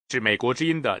是美国之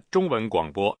音的中文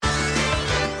广播。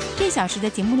这小时的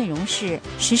节目内容是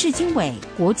时事经纬、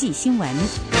国际新闻。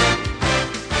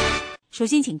首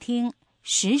先请听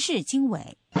时事经纬。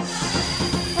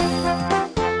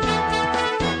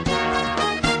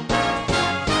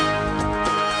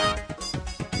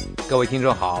各位听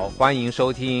众好，欢迎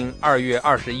收听2月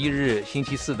21日星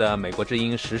期四的美国之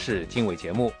音时事经纬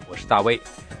节目，我是大卫。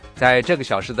在这个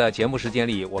小时的节目时间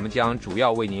里，我们将主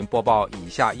要为您播报以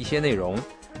下一些内容。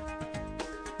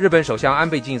日本首相安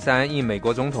倍晋三应美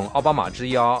国总统奥巴马之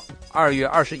邀，2月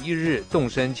21日动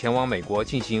身前往美国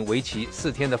进行为期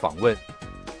4天的访问。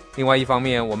另外一方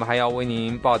面，我们还要为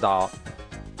您报道，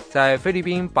在菲律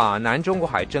宾把南中国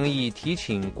海争议提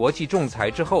请国际仲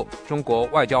裁之后，中国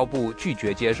外交部拒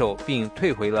绝接受并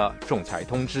退回了仲裁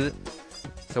通知。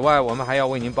此外，我们还要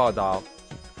为您报道，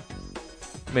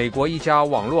美国一家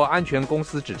网络安全公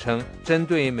司指称，针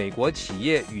对美国企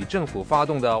业与政府发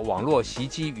动的网络袭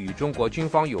击与中国军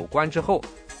方有关之后，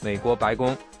美国白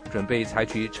宫准备采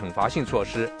取惩罚性措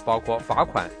施，包括罚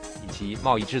款以及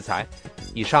贸易制裁。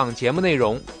以上节目内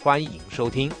容，欢迎收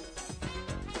听。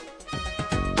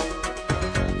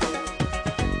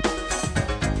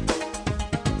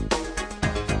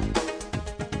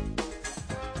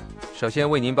首先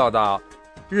为您报道，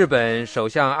日本首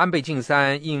相安倍晋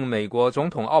三应美国总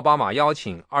统奥巴马邀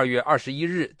请，2月21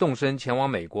日动身前往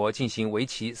美国进行为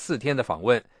期4天的访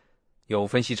问。有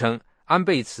分析称，安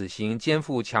倍此行肩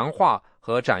负强化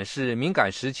和展示敏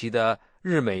感时期的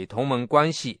日美同盟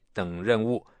关系等任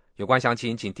务。有关详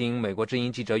情，请听美国之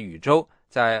音记者宇宙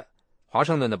在华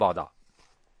盛顿的报道。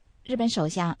日本首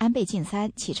相安倍晋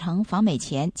三启程访美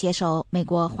前接受美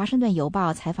国《华盛顿邮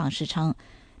报》采访时称，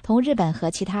同日本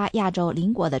和其他亚洲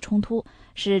邻国的冲突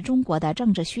是中国的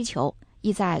政治需求，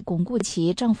意在巩固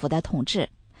其政府的统治。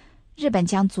日本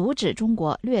将阻止中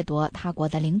国掠夺他国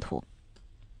的领土。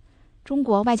中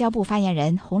国外交部发言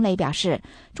人洪磊表示，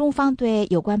中方对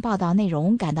有关报道内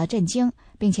容感到震惊，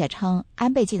并且称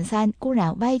安倍晋三公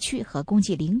然歪曲和攻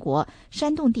击邻国、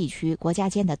煽动地区国家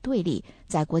间的对立，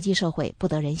在国际社会不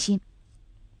得人心。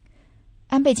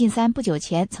安倍晋三不久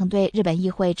前曾对日本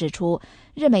议会指出，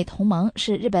日美同盟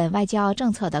是日本外交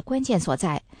政策的关键所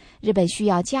在，日本需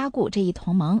要加固这一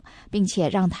同盟，并且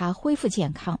让它恢复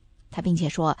健康。他并且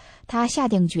说，他下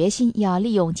定决心要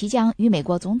利用即将与美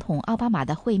国总统奥巴马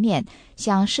的会面，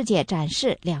向世界展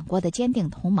示两国的坚定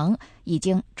同盟已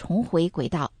经重回轨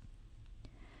道。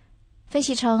分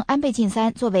析称，安倍晋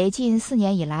三作为近4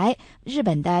年以来日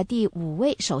本的第5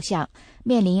位首相，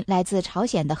面临来自朝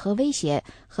鲜的核威胁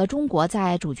和中国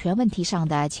在主权问题上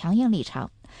的强硬立场，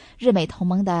日美同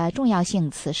盟的重要性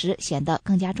此时显得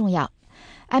更加重要。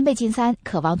安倍晋三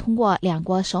渴望通过两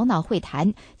国首脑会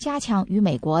谈，加强与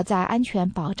美国在安全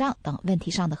保障等问题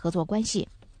上的合作关系。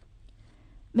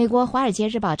美国《华尔街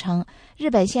日报》称，日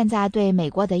本现在对美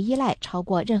国的依赖超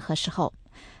过任何时候。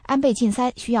安倍晋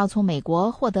三需要从美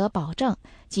国获得保证，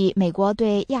即美国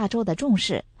对亚洲的重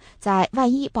视，在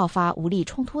万一爆发武力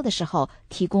冲突的时候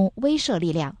提供威慑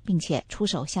力量，并且出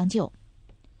手相救。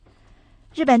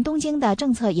日本东京的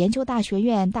政策研究大学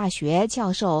院大学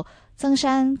教授增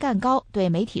山干高对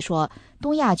媒体说，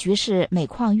东亚局势每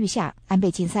况愈下，安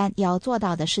倍晋三要做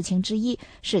到的事情之一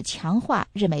是强化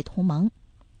日美同盟。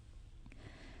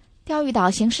钓鱼岛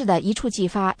形势的一触即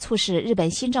发，促使日本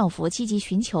新政府积极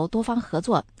寻求多方合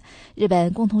作。日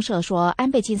本共同社说，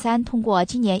安倍晋三通过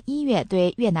今年1月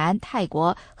对越南、泰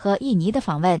国和印尼的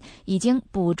访问，已经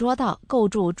捕捉到构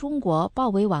筑中国包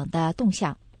围网的动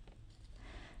向。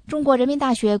中国人民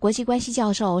大学国际关系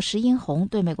教授石英红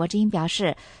对美国之音表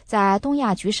示，在东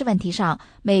亚局势问题上，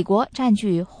美国占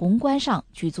据宏观上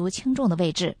举足轻重的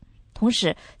位置，同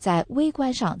时在微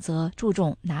观上则注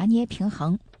重拿捏平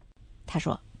衡。他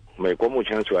说，美国目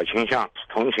前主要倾向是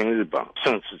同情日本，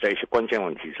甚至在一些关键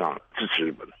问题上支持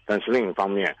日本。但是另一方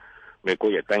面，美国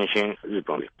也担心日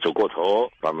本走过头，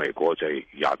把美国在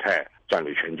亚太战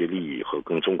略权力利益和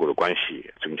跟中国的关系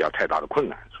增加太大的困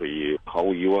难。所以毫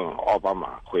无疑问，奥巴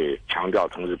马会强调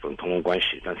同日本同盟关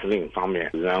系，但是另一方面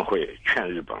仍然会劝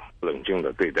日本冷静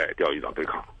地对待钓鱼岛对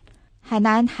抗。海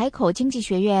南海口经济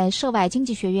学院涉外经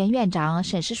济学院院长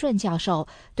沈时顺教授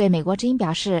对美国之音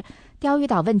表示，钓鱼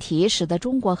岛问题使得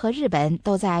中国和日本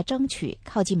都在争取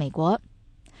靠近美国。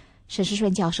沈时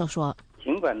顺教授说，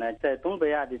尽管呢，在东北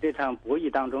亚的这场博弈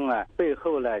当中啊，背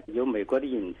后呢有美国的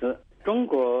影子，中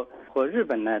国和日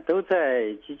本呢都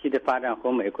在积极的发展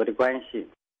和美国的关系。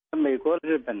美国、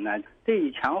日本呢对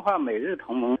于强化美日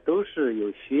同盟都是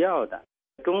有需要的。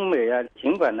中美啊，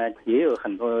尽管呢也有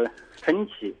很多分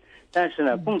歧，但是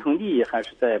呢，共同利益还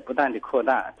是在不断的扩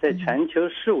大，在全球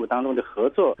事务当中的合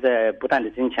作在不断的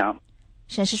增强。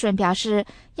沈世顺表示，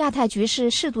亚太局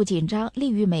势适度紧张，利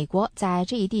于美国在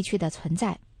这一地区的存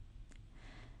在。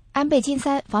安倍晋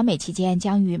三访美期间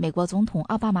将与美国总统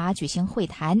奥巴马举行会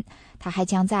谈，他还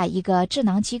将在一个智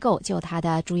囊机构就他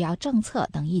的主要政策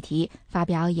等议题发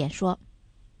表演说。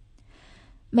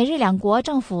美日两国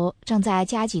政府正在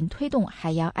加紧推动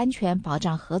海洋安全保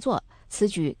障合作，此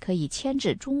举可以牵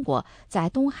制中国在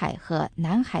东海和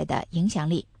南海的影响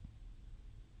力。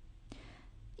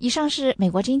以上是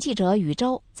美国之音记者宇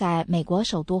宙在美国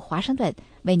首都华盛顿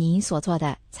为您所做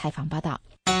的采访报道。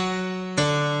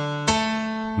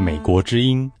美国之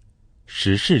音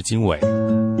时事经纬。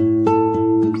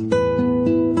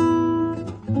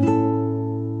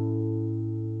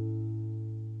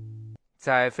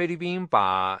在菲律宾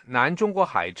把南中国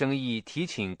海争议提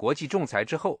请国际仲裁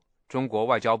之后，中国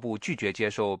外交部拒绝接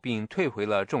受并退回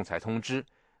了仲裁通知。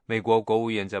美国国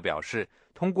务院则表示，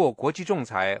通过国际仲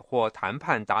裁或谈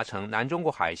判达成南中国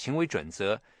海行为准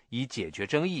则，以解决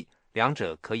争议，两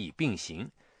者可以并行。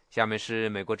下面是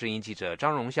美国之音记者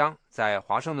张荣香在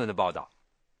华盛顿的报道。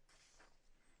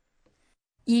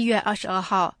1月22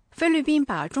号，菲律宾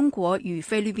把中国与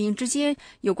菲律宾之间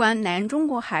有关南中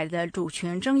国海的主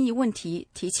权争议问题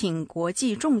提请国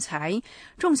际仲裁。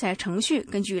仲裁程序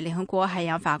根据联合国海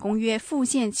洋法公约附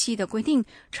件7的规定，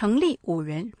成立5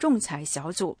人仲裁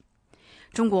小组。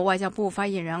中国外交部发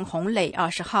言人洪磊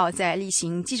20号在例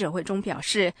行记者会中表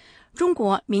示，中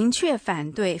国明确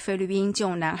反对菲律宾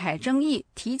就南海争议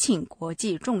提请国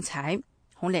际仲裁。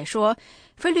洪磊说，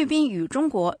菲律宾与中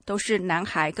国都是南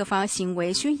海各方行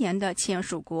为宣言的签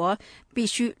署国，必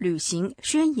须履行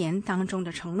宣言当中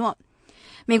的承诺。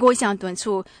美国向敦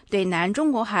促对南中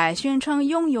国海宣称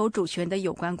拥有主权的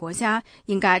有关国家，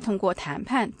应该通过谈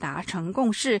判达成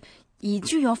共识，以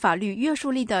具有法律约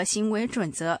束力的行为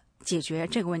准则解决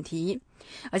这个问题。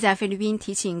而在菲律宾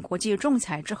提请国际仲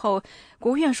裁之后，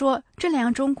国务院说这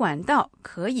两种管道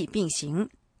可以并行。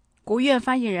国务院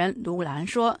发言人卢兰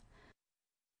说，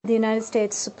 The United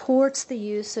States supports the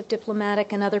use of diplomatic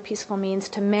and other peaceful means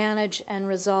to manage and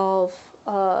resolve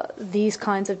these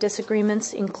kinds of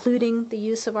disagreements, including the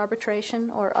use of arbitration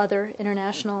or other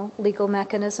international legal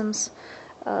mechanisms.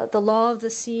 The Law of the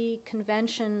Sea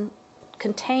Convention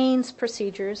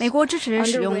美国支持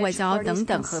使用外交等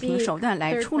等和平手段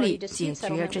来处理解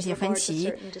决这些分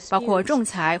歧，包括仲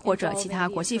裁或者其他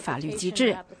国际法律机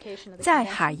制。在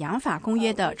海洋法公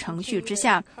约的程序之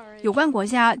下，有关国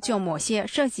家就某些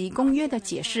涉及公约的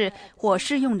解释或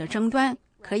适用的争端，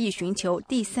可以寻求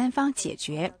第三方解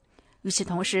决。与此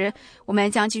同时，我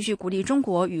们将继续鼓励中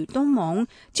国与东盟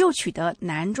就取得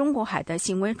南中国海的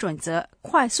行为准则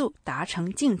快速达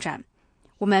成进展。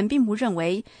我们并不认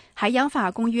为海洋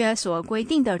法公约所规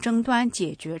定的争端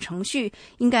解决程序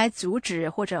应该阻止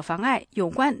或者妨碍有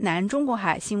关南中国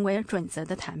海行为准则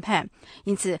的谈判，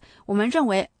因此我们认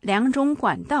为两种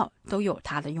管道都有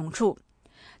它的用处。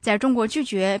在中国拒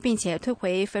绝并且退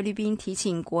回菲律宾提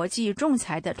请国际仲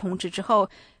裁的通知之后，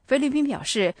菲律宾表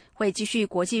示会继续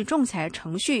国际仲裁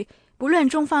程序，不论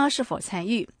中方是否参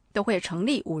与，都会成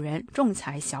立5人仲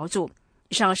裁小组。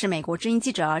以上是美国之音记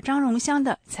者张荣香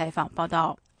的采访报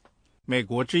道。美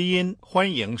国之音，欢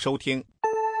迎收听。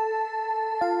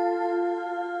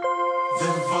The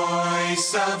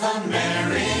Voice of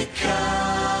America。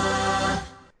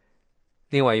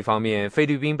 另外一方面，菲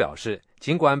律宾表示，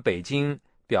尽管北京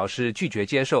表示拒绝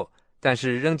接受，但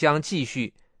是仍将继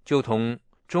续就同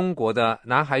中国的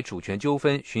南海主权纠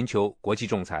纷寻求国际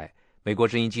仲裁。美国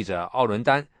之音记者奥伦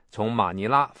丹从马尼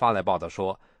拉发来报道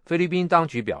说，菲律宾当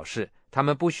局表示，他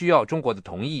们不需要中国的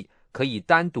同意，可以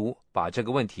单独把这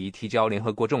个问题提交联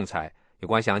合国仲裁。有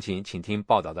关详情，请听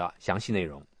报道的详细内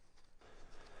容。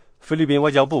菲律宾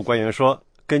外交部官员说，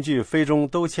根据菲中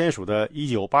都签署的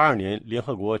1982年联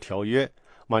合国条约，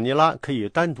马尼拉可以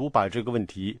单独把这个问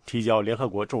题提交联合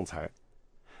国仲裁。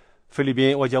菲律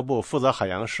宾外交部负责海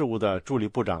洋事务的助理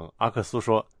部长阿克苏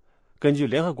说，根据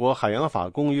联合国海洋法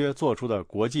公约做出的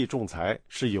国际仲裁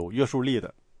是有约束力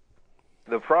的。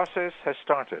 The process has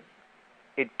started.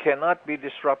 It cannot be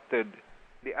disrupted.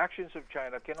 The actions of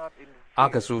China cannot interfere. 阿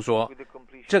克苏说，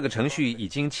这个程序已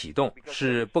经启动，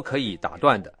是不可以打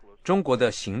断的。中国的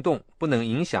行动不能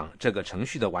影响这个程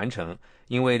序的完成，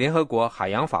因为联合国海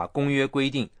洋法公约规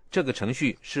定，这个程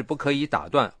序是不可以打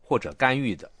断或者干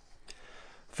预的。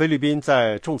菲律宾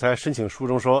在仲裁申请书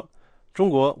中说，中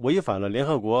国违反了联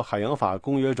合国海洋法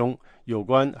公约中有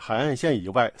关海岸线以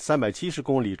外370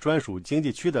公里专属经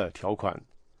济区的条款，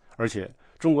而且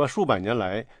中国数百年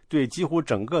来对几乎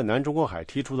整个南中国海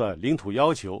提出的领土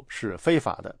要求是非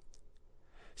法的。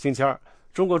星期二，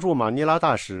中国驻马尼拉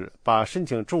大使把申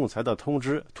请仲裁的通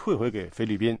知退回给菲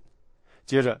律宾。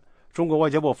接着，中国外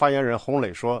交部发言人洪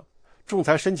磊说，仲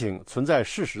裁申请存在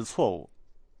事实错误。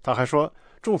他还说，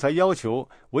仲裁要求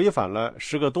违反了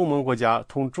10个东盟国家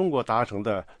同中国达成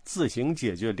的自行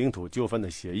解决领土纠纷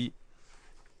的协议。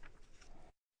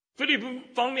菲律宾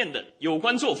方面的有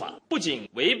关做法不仅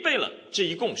违背了这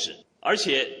一共识，而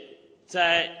且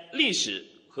在历史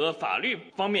和法律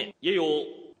方面也有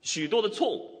许多的错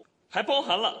误，还包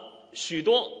含了许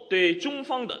多对中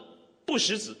方的不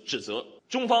实指责，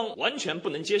中方完全不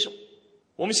能接受。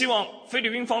我们希望菲律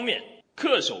宾方面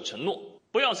恪守承诺，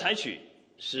不要采取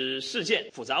使事件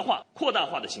复杂化、扩大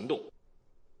化的行动。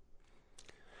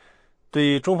对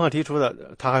于中方提出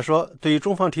的，他还说，对于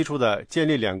中方提出的建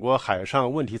立两国海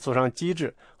上问题磋商机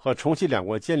制和重启两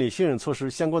国建立信任措施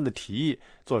相关的提议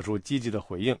做出积极的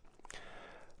回应。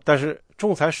但是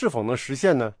仲裁是否能实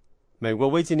现呢？美国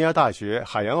维吉尼亚大学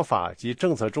海洋法及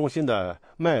政策中心的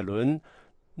麦伦·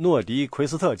诺迪奎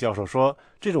斯特教授说，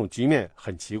这种局面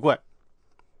很奇怪。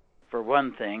For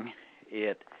one thing,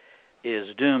 it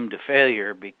is doomed to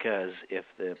failure because if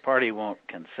the party won't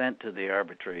consent to the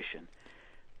arbitration,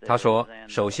 他说，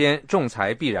首先仲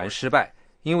裁必然失败，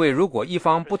因为如果一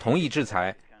方不同意制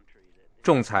裁，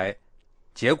仲裁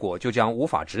结果就将无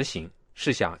法执行。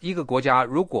试想，一个国家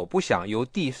如果不想由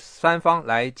第三方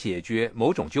来解决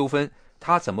某种纠纷，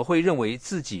他怎么会认为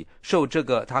自己受这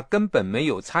个他根本没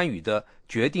有参与的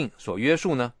决定所约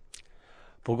束呢？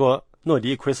不过，诺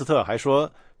迪奎斯特还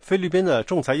说，菲律宾的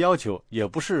仲裁要求也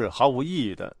不是毫无意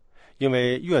义的，因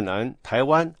为越南、台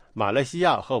湾、马来西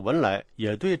亚和文莱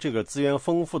也对这个资源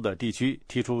丰富的地区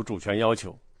提出主权要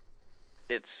求。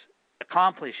It's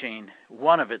accomplishing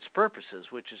one of its purposes,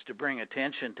 which is to bring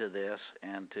attention to this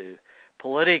and to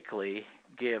politically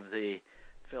give the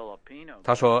Filipino.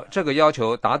 他说，这个要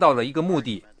求达到了一个目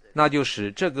的，那就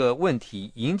使这个问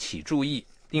题引起注意，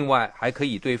另外还可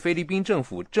以对菲律宾政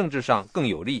府政治上更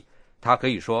有利。他可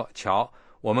以说，瞧，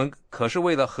我们可是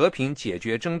为了和平解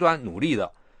决争端努力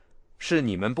的，是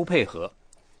你们不配合。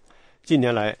近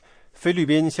年来，菲律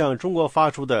宾向中国发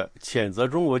出的谴责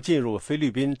中国进入菲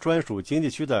律宾专属经济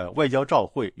区的外交照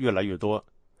会越来越多，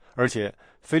而且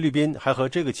菲律宾还和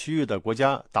这个区域的国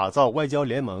家打造外交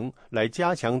联盟，来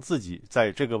加强自己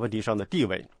在这个问题上的地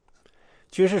位。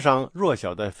军事上弱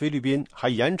小的菲律宾还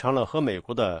延长了和美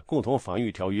国的共同防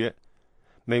御条约。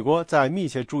美国在密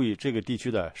切注意这个地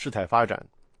区的事态发展。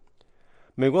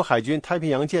美国海军太平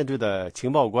洋舰队的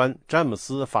情报官詹姆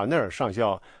斯·法内尔上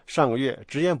校上个月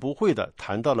直言不讳地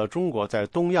谈到了中国在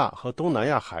东亚和东南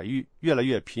亚海域越来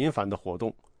越频繁的活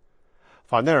动。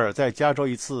法内尔在加州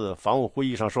一次防务会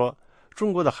议上说，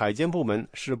中国的海监部门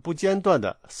是不间断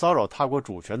地骚扰他国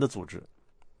主权的组织。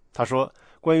他说，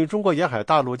关于中国沿海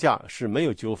大陆架是没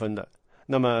有纠纷的，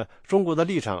那么中国的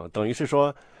立场等于是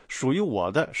说，属于我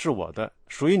的是我的，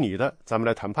属于你的咱们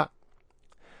来谈判。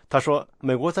他说，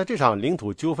美国在这场领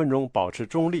土纠纷中保持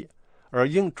中立，而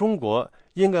中国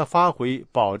应该发挥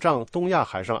保障东亚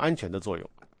海上安全的作用。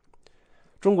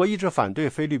中国一直反对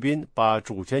菲律宾把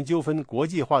主权纠纷国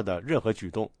际化的任何举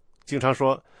动，经常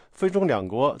说菲中两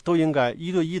国都应该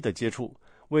1对1的接触，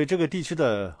为这个地区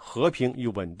的和平与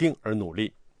稳定而努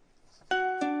力。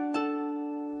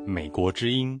美国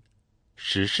之音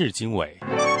时事经纬。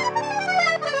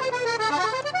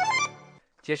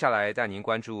接下来带您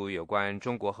关注有关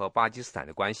中国和巴基斯坦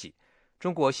的关系。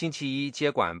中国星期一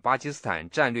接管巴基斯坦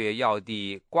战略要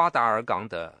地瓜达尔港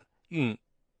的运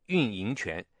营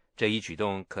权，这一举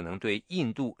动可能对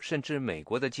印度甚至美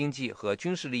国的经济和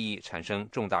军事利益产生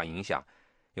重大影响。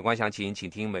有关详情，请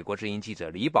听美国之音记者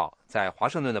李宝在华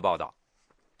盛顿的报道。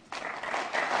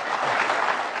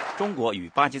中国与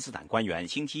巴基斯坦官员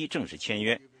星期一正式签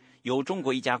约，由中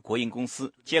国一家国营公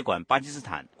司接管巴基斯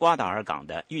坦瓜达尔港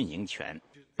的运营权。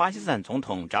巴基斯坦总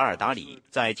统扎尔达里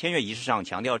在签约仪式上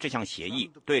强调这项协议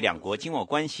对两国经贸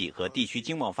关系和地区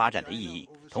经贸发展的意义，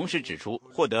同时指出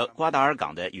获得瓜达尔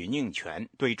港的运营权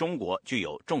对中国具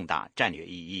有重大战略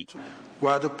意义。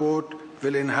Guadar Port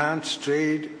will enhance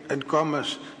trade and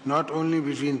commerce not only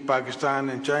between Pakistan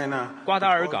and China. 瓜达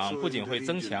尔港不仅会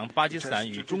增强巴基斯坦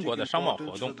与中国的商贸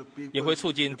活动，也会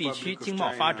促进地区经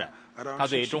贸发展。它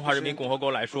对中华人民共和国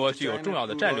来说具有重要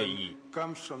的战略意义。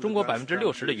中国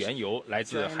60%的原油来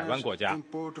自海湾国家，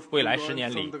未来10年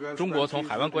里，中国从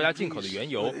海湾国家进口的原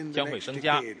油将会增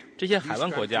加。这些海湾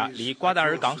国家离瓜达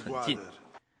尔港很近。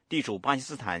地处巴基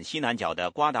斯坦西南角的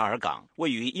瓜达尔港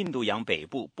位于印度洋北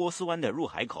部波斯湾的入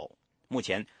海口。目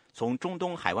前，从中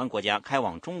东海湾国家开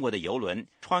往中国的邮轮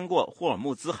穿过霍尔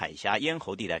木兹海峡咽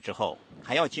喉地带之后，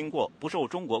还要经过不受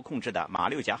中国控制的马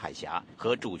六甲海峡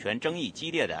和主权争议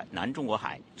激烈的南中国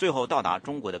海，最后到达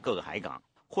中国的各个海港。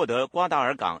获得瓜达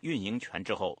尔港运营权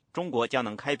之后，中国将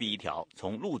能开辟一条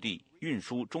从陆地运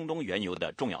输中东原油的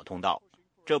重要通道。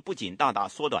这这不仅大大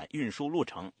缩短运输路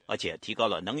程，而且提高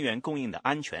了能源供应的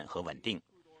安全和稳定。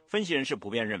分析人士普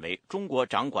遍认为，中国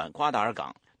掌管瓜达尔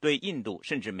港对印度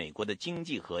甚至美国的经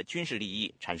济和军事利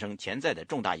益产生潜在的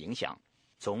重大影响。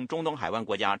从中东海湾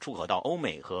国家出口到欧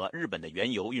美和日本的原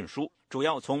油运输，主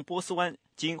要从波斯湾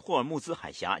经霍尔木兹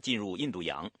海峡进入印度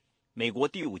洋。美国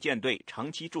第5舰队长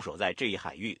期驻守在这一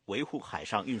海域，维护海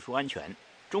上运输安全。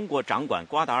中国掌管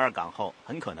瓜达尔港后，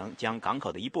很可能将港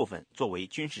口的一部分作为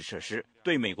军事设施，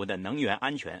对美国的能源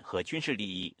安全和军事利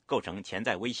益构成潜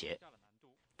在威胁。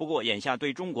不过，眼下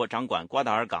对中国掌管瓜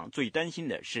达尔港最担心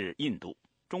的是印度。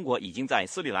中国已经在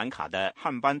斯里兰卡的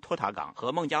汉班托塔港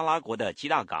和孟加拉国的吉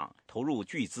大港投入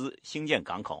巨资兴建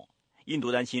港口。印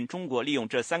度担心中国利用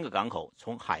这3个港口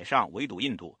从海上围堵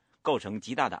印度，构成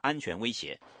极大的安全威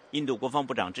胁。印度国防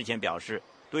部长之前表示，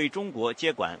对中国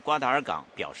接管瓜达尔港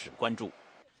表示关注。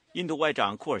印度外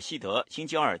长库尔希德星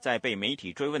期二在被媒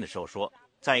体追问的时候说，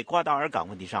在瓜达尔港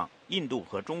问题上，印度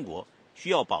和中国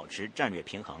需要保持战略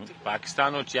平衡。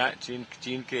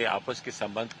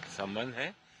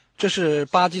这是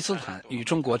巴基斯坦与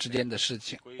中国之间的事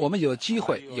情，我们有机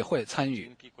会也会参与。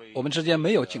我们之间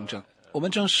没有竞争，我们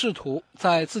正试图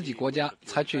在自己国家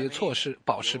采取措施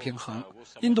保持平衡。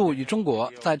印度与中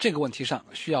国在这个问题上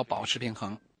需要保持平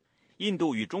衡。印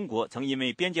度与中国曾因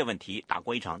为边界问题打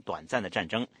过一场短暂的战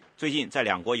争，最近在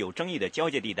2国有争议的交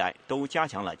界地带都加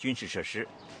强了军事设施。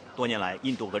多年来，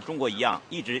印度和中国一样，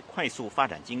一直快速发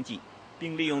展经济，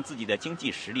并利用自己的经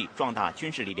济实力壮大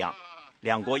军事力量。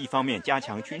2国一方面加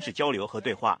强军事交流和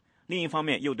对话，另一方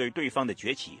面又对对方的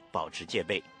崛起保持戒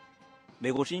备。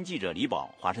美国之音记者李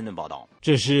宝华盛顿报道。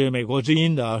这是美国之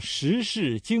音的时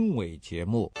事经纬节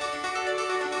目。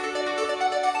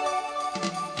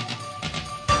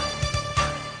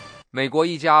美国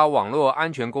一家网络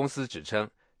安全公司指称，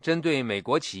针对美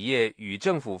国企业与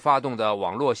政府发动的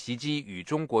网络袭击与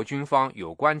中国军方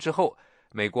有关之后，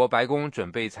美国白宫准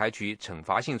备采取惩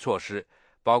罚性措施，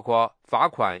包括罚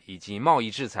款以及贸易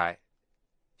制裁。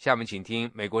下面请听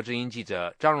美国之音记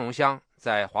者张荣香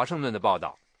在华盛顿的报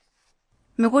道。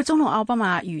美国总统奥巴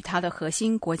马与他的核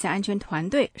心国家安全团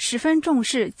队十分重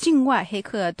视境外黑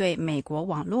客对美国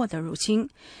网络的入侵。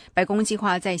白宫计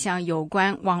划在一项有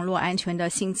关网络安全的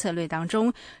新策略当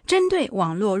中，针对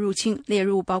网络入侵列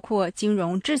入包括金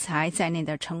融制裁在内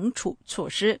的惩处措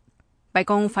施。白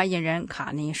宫发言人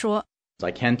卡尼说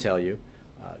I can tell you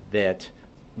that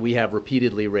we have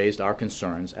repeatedly raised our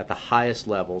concerns at the highest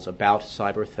levels about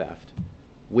cyber theft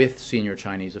with senior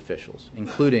Chinese officials,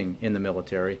 including in the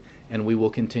military, and we will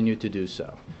continue to do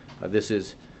so. This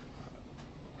is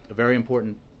a very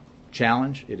important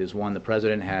challenge. It is one the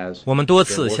President has. 我们多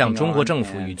次向中国政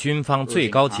府与军方最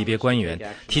高级别官员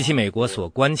提起美国所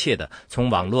关切的从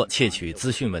网络窃取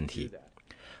资讯问题。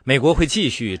美国会继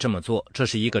续这么做，这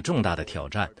是一个重大的挑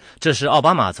战，这是奥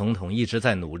巴马总统一直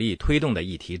在努力推动的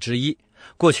议题之一。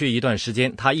过去一段时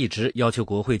间，他一直要求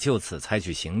国会就此采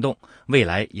取行动，未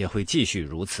来也会继续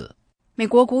如此。美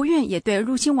国国务院也对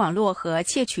入侵网络和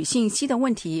窃取信息的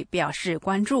问题表示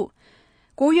关注。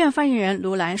国务院发言人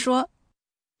卢兰说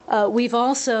We've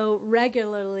also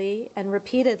regularly and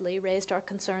repeatedly raised our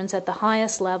concerns at the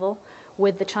highest level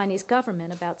with the Chinese government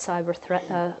about cyber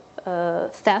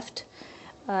theft,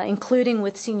 including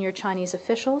with senior Chinese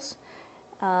officials,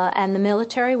 and the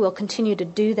military will continue to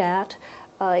do that.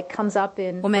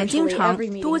我们经常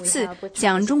多次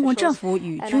向中国政府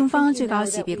与军方最高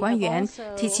级别官员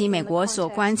提起美国所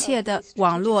关切的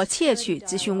网络窃取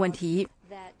资讯问题。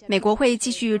美国会继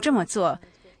续这么做，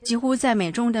几乎在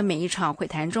美中的每一场会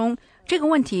谈中，这个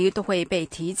问题都会被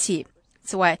提起。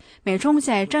此外，美中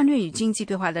在战略与经济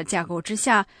对话的架构之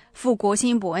下，副国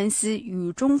卿伯恩斯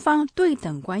与中方对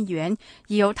等官员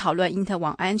也有讨论因特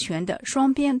网安全的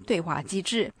双边对话机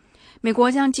制。美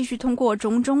国将继续通过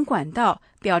种种管道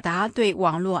表达对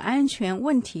网络安全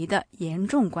问题的严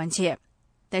重关切。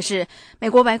但是，美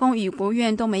国白宫与国务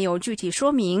院都没有具体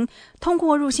说明通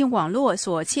过入侵网络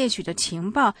所窃取的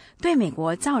情报对美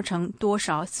国造成多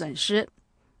少损失。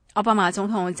奥巴马总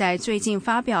统在最近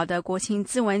发表的国情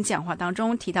咨文讲话当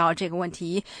中提到这个问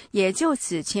题，也就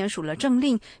此签署了政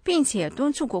令，并且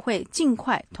敦促国会尽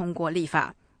快通过立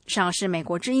法。以上是美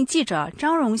国之音记者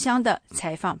张荣香的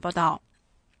采访报道。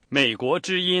美国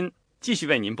之音继续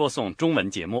为您播送中文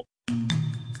节目。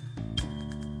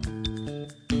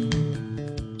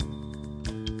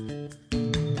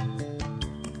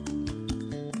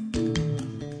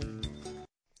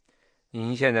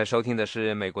您现在收听的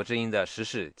是美国之音的时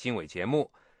事经纬节目。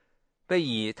被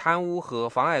以贪污和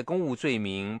妨碍公务罪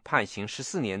名判刑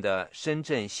14年的深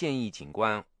圳现役警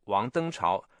官王登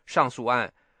潮上诉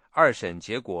案2审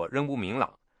结果仍不明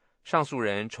朗。上诉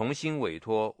人重新委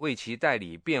托为其代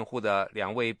理辩护的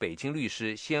2位北京律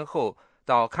师，先后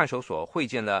到看守所会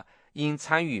见了因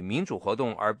参与民主活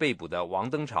动而被捕的王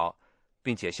登潮，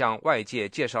并且向外界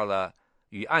介绍了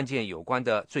与案件有关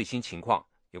的最新情况。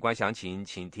有关详情，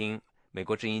请听美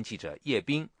国之音记者叶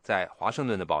斌在华盛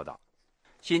顿的报道。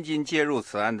新近介入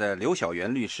此案的刘晓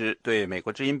元律师对美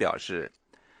国之音表示，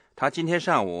他今天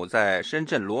上午在深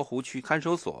圳罗湖区看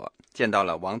守所见到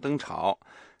了王登潮，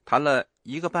谈了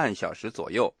1个半小时左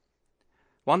右。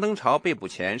王登潮被捕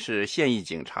前是现役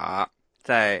警察，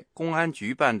在公安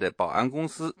局办的保安公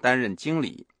司担任经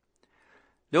理。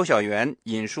刘晓元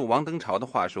引述王登潮的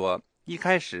话说，一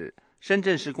开始深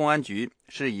圳市公安局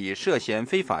是以涉嫌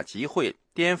非法集会、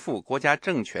颠覆国家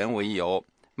政权为由，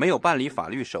没有办理法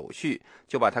律手续，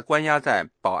就把他关押在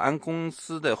保安公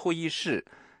司的会议室，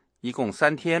一共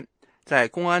3天，在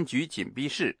公安局紧闭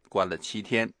室关了7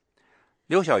天。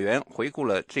刘晓元回顾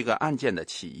了这个案件的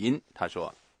起因，他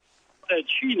说，在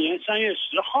去年3月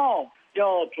10号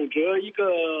要组织一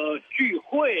个聚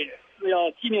会，要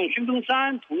纪念孙中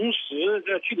山，同时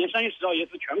在去年3月10号也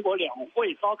是全国两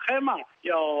会召开嘛，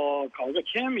要搞个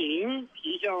签名，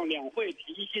向两会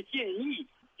提一些建议，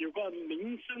有关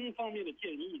民生方面的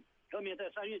建议。后面在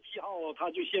3月7号，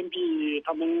他就先被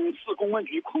他们市公安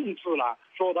局控制了，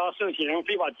说他涉嫌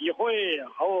非法集会，然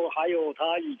后还有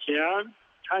他以前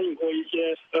参与过一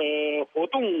些活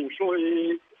动，说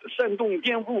煽动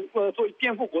颠覆作为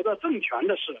颠覆国家政权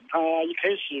的事。他一开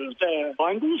始在保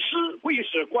安公司会议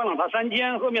室关了他3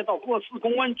天，后面到市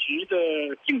公安局的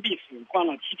禁闭室关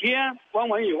了7天。关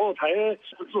完以后才是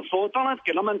说，当然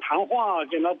给他们谈话，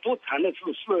给他多谈的是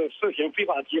涉嫌非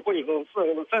法集会和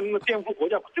颠覆国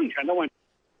家政权的问题。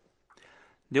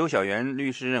刘晓元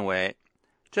律师认为，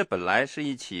这本来是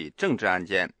一起政治案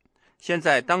件，现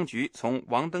在当局从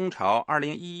王登潮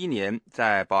2011年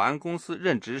在保安公司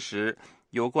任职时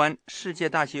有关世界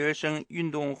大学生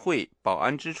运动会保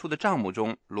安支出的账目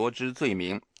中罗织罪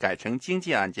名，改成经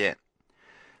济案件。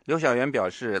刘晓元表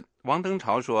示，王登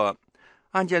潮说，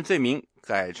案件罪名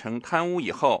改成贪污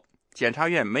以后，检察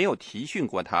院没有提讯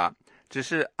过他，只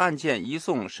是案件移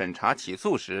送审查起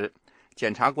诉时，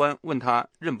检察官问他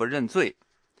认不认罪。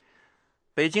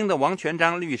北京的王全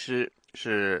章律师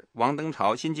是王登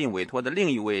潮新近委托的另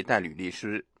一位代理律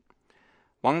师。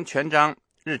王全章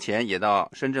日前也到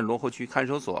深圳罗湖区看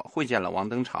守所会见了王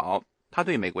登潮。他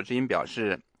对美国之音表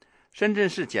示，深圳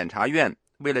市检察院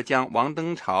为了将王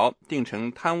登潮定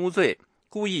成贪污罪，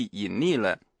故意隐匿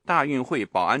了大运会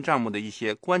保安账目的一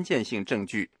些关键性证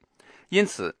据，因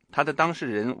此他的当事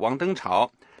人王登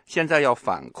潮现在要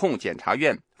反控检察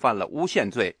院犯了诬陷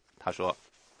罪。他说，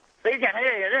所以检察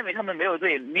院也认为他们没有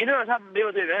罪，明知道他们没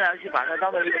有罪，仍然去把他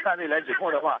当做一个犯罪来指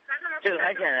控的话，这个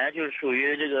很显然就是属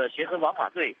于这个徇私枉法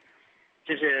罪，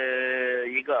这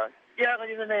是一个。第二个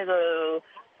就是那个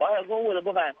妨碍公务的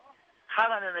部分，他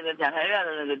们的那个检察院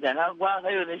的那个检察官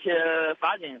还有那些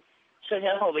法警涉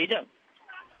嫌后为证，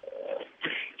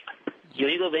有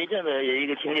一个为证的有一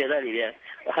个情节在里边，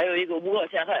还有一个诬恶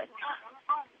陷害，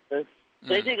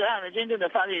所以这个案子真正的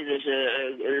犯罪就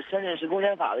是深圳市公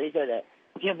检法的一些人，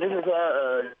并不是说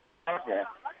当事人。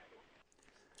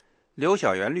刘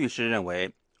晓元律师认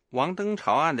为，王登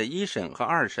潮案的1审和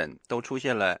2审都出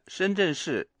现了深圳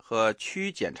市和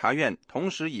区检察院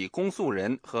同时以公诉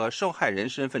人和受害人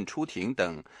身份出庭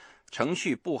等程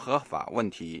序不合法问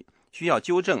题，需要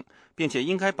纠正，并且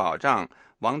应该保障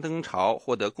王登潮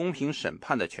获得公平审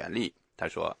判的权利。他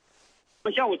说，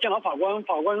下午见了法官，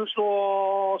法官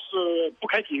说是不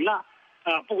开庭了，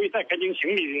不会再开庭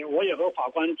审理。我也和法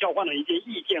官交换了一些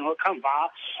意见和看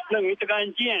法，认为这个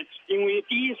案件，因为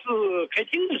第一次开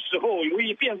庭的时候，由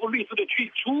于辩护律师的退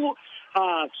出，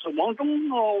是王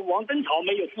登潮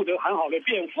没有负责很好的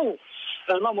辩护。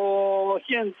那么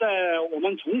现在我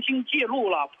们重新介入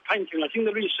了，聘请了新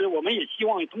的律师，我们也希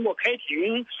望通过开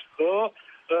庭和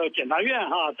检察院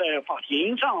在法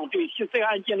庭上对这个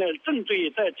案件的证罪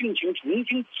再进行重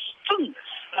新证，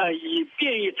以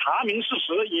便于查明事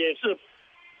实，也是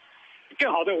更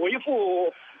好的维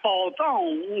护保障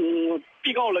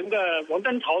被告人的王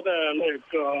登潮的那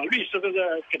个律师的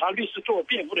给他律师做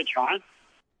辩护的权。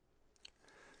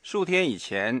数天以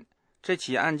前，这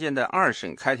起案件的2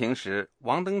审开庭时，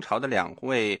王登潮的2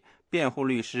位辩护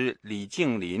律师李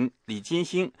静林、李金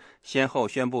星先后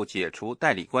宣布解除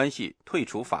代理关系，退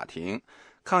出法庭，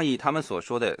抗议他们所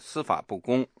说的司法不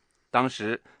公。当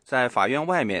时在法院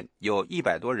外面有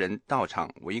100多人到场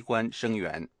围观声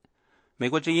援。美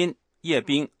国之音叶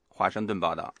斌华盛顿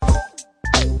报道。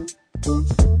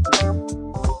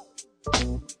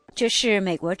这是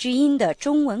美国之音的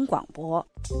中文广播。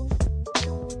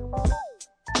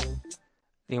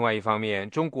另外一方面，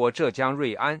中国浙江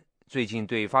瑞安最近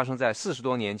对发生在40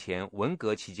多年前文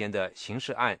革期间的刑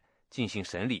事案进行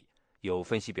审理。有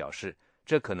分析表示，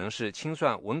这可能是清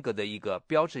算文革的一个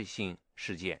标志性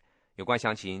事件。有关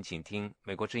详情，请听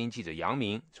美国之音记者杨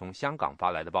明从香港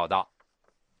发来的报道。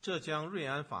浙江瑞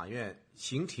安法院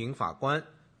刑庭法官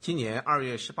今年2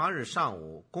月18日上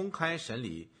午公开审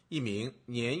理一名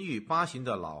年逾8刑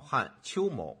的老汉邱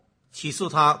某，起诉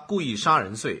他故意杀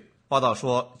人罪。报道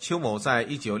说，邱某在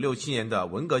1967年的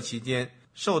文革期间，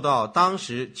受到当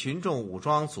时群众武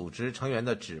装组织成员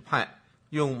的指派，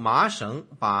用麻绳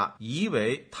把疑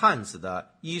为探子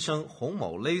的医生洪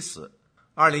某勒死。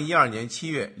2012年7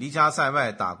月，离家在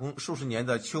外打工数十年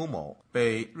的邱某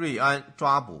被瑞安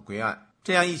抓捕归案。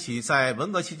这样一起在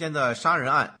文革期间的杀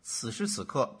人案，此时此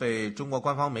刻被中国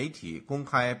官方媒体公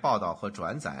开报道和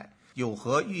转载，有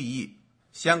何寓意？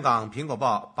香港苹果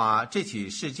报把这起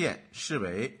事件视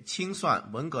为清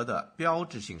算文革的标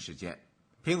志性事件。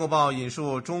苹果报引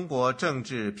述中国政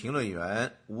治评论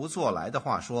员吴作来的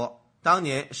话说，当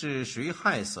年是谁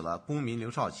害死了公民刘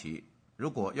少奇？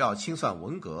如果要清算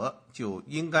文革，就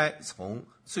应该从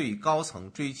最高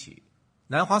层追起。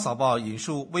南华早报引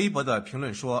述微博的评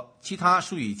论说，其他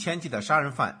数以千计的杀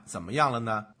人犯怎么样了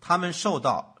呢？他们受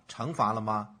到惩罚了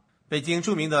吗？北京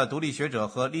著名的独立学者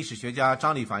和历史学家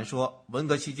张立凡说，文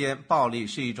革期间暴力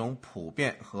是一种普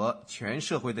遍和全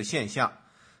社会的现象。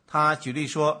他举例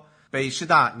说，北师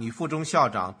大女附中校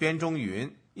长边中云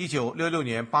1966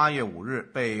年8月5日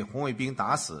被红卫兵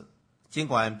打死。尽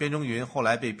管边中云后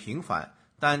来被平反，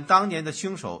但当年的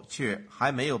凶手却还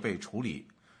没有被处理，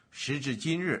时至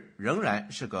今日仍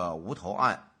然是个无头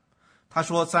案。他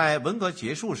说，在文革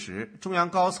结束时，中央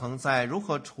高层在如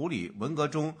何处理文革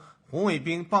中红卫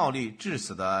兵暴力致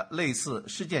死的类似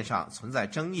事件上存在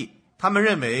争议。他们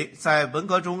认为，在文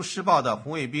革中施暴的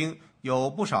红卫兵有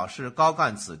不少是高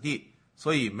干子弟，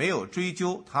所以没有追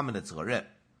究他们的责任。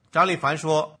张立凡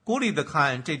说，孤立地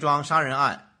看这桩杀人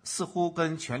案，似乎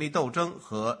跟权力斗争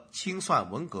和清算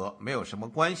文革没有什么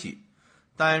关系，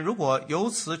但如果由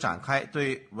此展开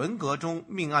对文革中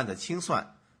命案的清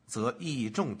算，则意义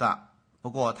重大。不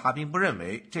过他并不认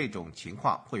为这种情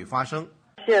况会发生。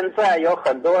现在有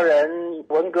很多人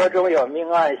文革中有命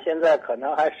案，现在可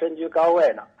能还身居高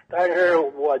位呢。但是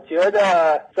我觉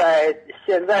得在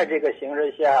现在这个形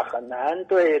势下，很难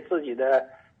对自己的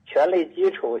权力基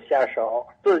础下手，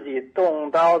自己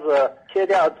动刀子切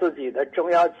掉自己的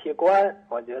重要器官，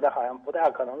我觉得好像不大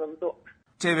可能这么做。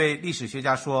这位历史学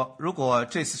家说，如果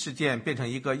这次事件变成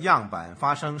一个样板，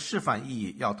发生示范意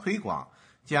义，要推广，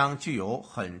将具有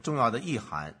很重要的意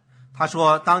涵。他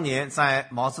说，当年在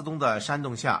毛泽东的煽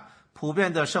动下，普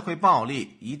遍的社会暴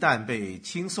力一旦被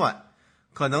清算，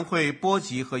可能会波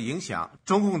及和影响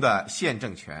中共的现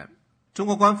政权。中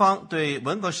国官方对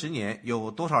文革10年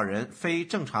有多少人非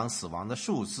正常死亡的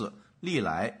数字历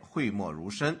来讳莫如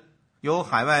深。有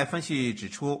海外分析指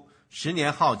出，10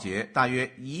年浩劫，大约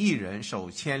1亿人受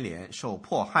牵连、受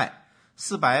迫害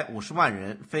，450万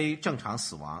人非正常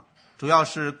死亡，主要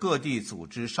是各地组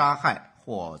织杀害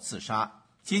或自杀。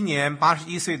今年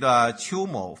81岁的邱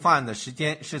某犯案的时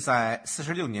间是在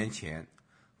46年前。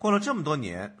过了这么多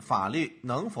年，法律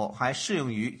能否还适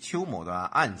用于邱某的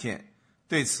案件？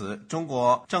对此，中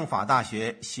国政法大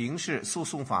学刑事诉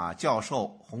讼法教授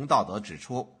洪道德指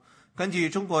出，根据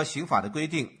中国刑法的规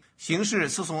定，刑事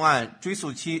诉讼案追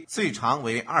诉期最长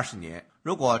为20年，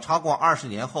如果超过20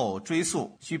年后追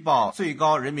诉，需报最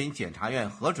高人民检察院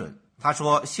核准。他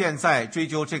说，现在追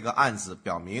究这个案子，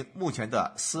表明目前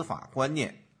的司法观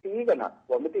念。第一个呢，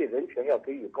我们对人权要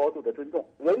给予高度的尊重，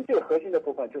人最核心的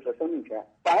部分就是生命权，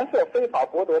凡是非法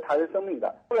剥夺他人生命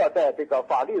的，都要在这个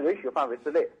法律允许范围之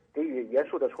内给予严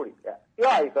肃的处理。第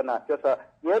二一个呢，就是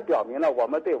也表明了我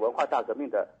们对文化大革命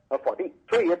的否定，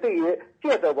所以对于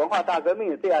借着文化大革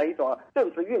命这样一种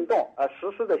政治运动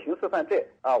实施的刑事犯罪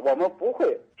我们不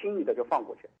会轻易的就放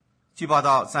过去。据报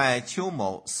道，在邱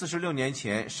某46年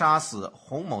前杀死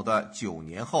洪某的9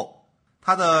年后，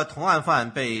他的同案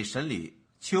犯被审理，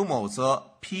邱某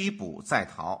则批捕在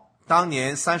逃。当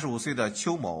年35岁的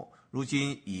邱某，如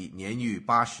今已年逾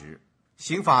80。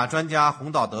刑法专家洪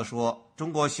道德说，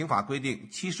中国刑法规定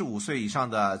75岁以上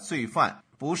的罪犯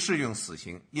不适用死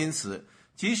刑，因此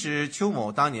即使邱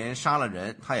某当年杀了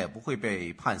人，他也不会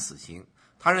被判死刑。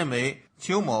他认为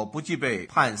邱某不具备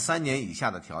判3年以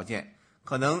下的条件，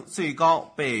可能最高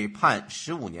被判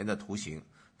15年的徒刑，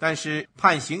但是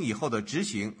判刑以后的执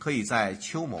行可以在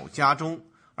邱某家中，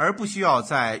而不需要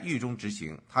在狱中执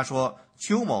行。他说，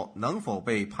邱某能否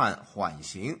被判缓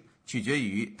刑，取决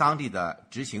于当地的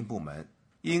执行部门。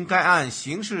因该案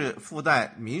刑事附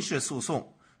带民事诉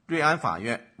讼，瑞安法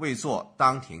院未作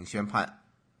当庭宣判。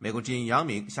美国之音杨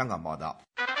明香港报道。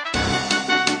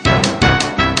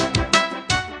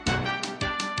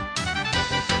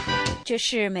这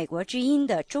是美国之音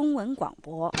的中文广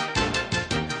播。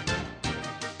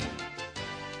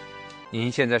您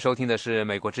现在收听的是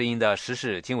美国之音的时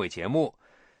事经纬节目。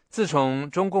自从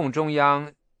中共中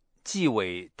央纪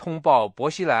委通报薄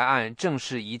熙来案正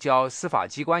式移交司法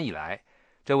机关以来，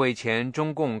这位前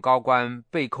中共高官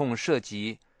被控涉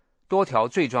及多条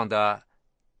罪状的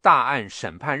大案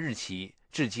审判日期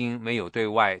至今没有对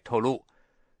外透露。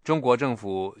中国政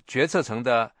府决策层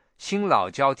的新老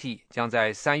交替将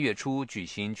在3月初举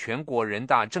行全国人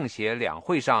大政协两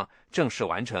会上正式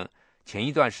完成。前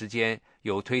一段时间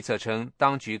有推测称，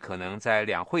当局可能在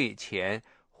两会前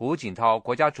胡锦涛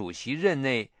国家主席任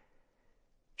内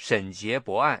审结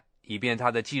薄案，以便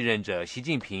他的继任者习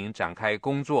近平展开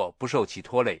工作，不受其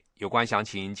拖累。有关详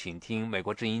情，请听美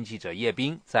国之音记者叶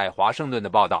斌在华盛顿的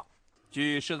报道。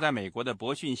据设在美国的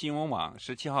博讯新闻网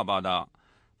17号报道，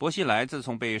薄熙来自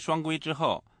从被双规之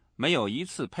后，没有一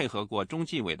次配合过中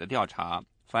纪委的调查，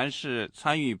凡是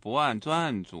参与薄案专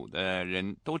案组的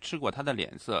人都吃过他的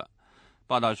脸色。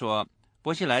报道说，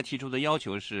薄熙来提出的要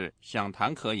求是，想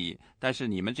谈可以，但是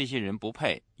你们这些人不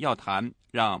配，要谈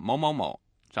让某某某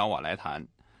找我来谈。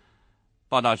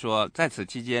报道说，在此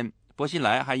期间，薄熙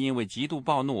来还因为极度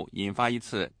暴怒引发一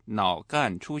次脑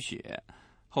干出血，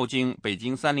后经北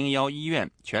京301医院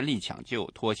全力抢救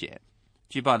脱险。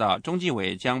据报道，中纪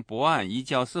委将薄案移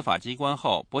交司法机关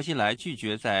后，薄熙来拒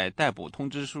绝在逮捕通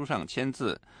知书上签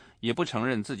字，也不承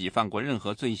认自己犯过任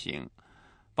何罪行。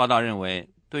报道认为，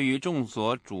对于众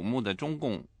所瞩目的中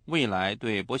共未来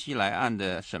对薄熙来案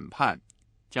的审判，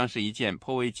将是一件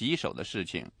颇为棘手的事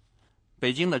情。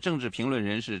北京的政治评论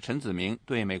人士陈子明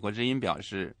对美国之音表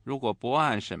示，如果薄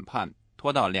案审判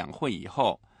拖到两会以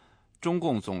后，中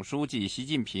共总书记习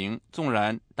近平纵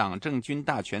然党政军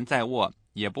大权在握，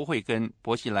也不会跟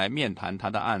薄熙来面谈他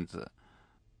的案子。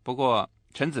不过，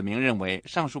陈子明认为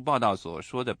上述报道所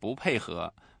说的不配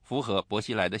合符合薄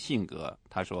熙来的性格。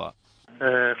他说，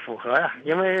符合呀，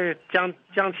因为江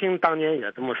青当年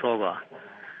也这么说过，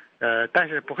但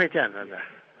是不会见他的，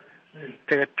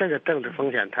这个政治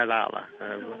风险太大了，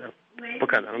不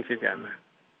可能去见的。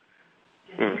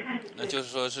那就是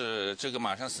说是这个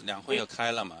马上两会要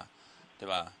开了嘛，对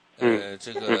吧？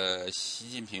这个习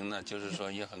近平呢，就是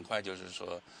说也很快就是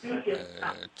说，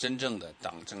真正的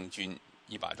党政军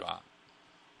一把抓。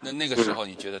那个时候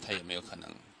你觉得他也没有可能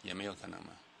吗？没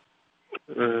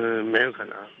有可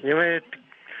能，因为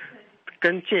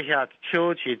跟阶下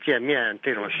丘去见面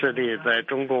这种事例，在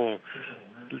中共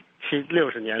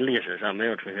60年历史上没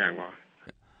有出现过。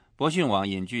博讯网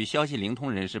引据消息灵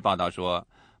通人士报道说，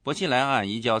薄熙来案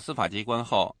移交司法机关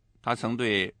后，他曾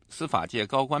对司法界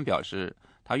高官表示，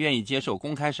他愿意接受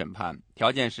公开审判，条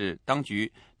件是当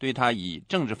局对他以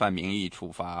政治犯名义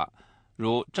处罚，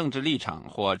如政治立场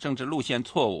或政治路线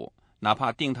错误，哪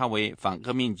怕定他为反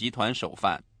革命集团首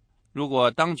犯。如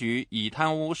果当局以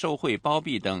贪污受贿包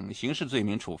庇等刑事罪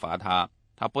名处罚他，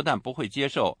他不但不会接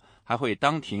受，还会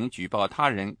当庭举报他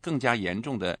人更加严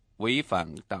重的违反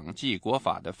党纪国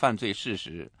法的犯罪事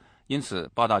实。因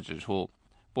此报道指出，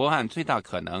薄案最大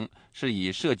可能是以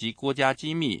涉及国家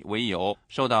机密为由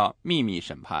受到秘密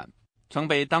审判。曾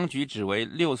被当局指为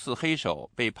6·4黑手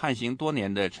被判刑多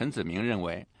年的陈子明认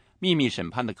为，秘密审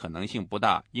判的可能性不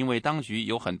大，因为当局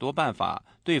有很多办法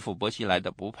对付薄熙来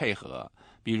的不配合，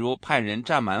比如派人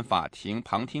占满法庭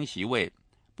旁听席位，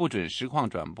不准实况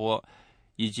转播，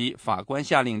以及法官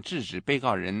下令制止被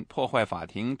告人破坏法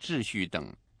庭秩序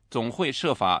等，总会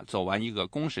设法走完一个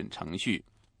公审程序。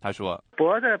他说，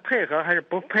薄的配合还是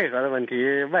不配合的问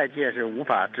题，外界是无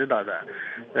法知道的。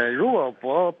如果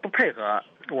薄不配合，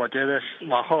我觉得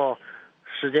往后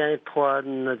时间拖，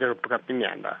那就是不可避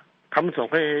免的。他们总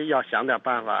会要想点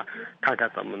办法，看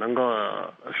看怎么能够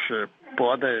使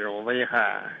薄的这种危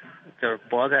害，就是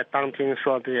薄在当庭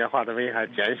说这些话的危害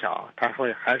减小，他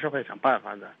还是会想办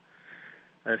法的。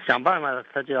想办法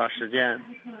他就要时间，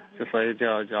所以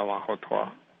就要往后拖。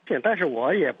但是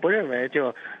我也不认为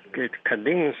肯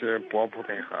定是薄不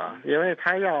配合，因为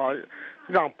他要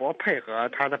让薄配合，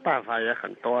他的办法也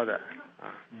很多的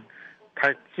啊。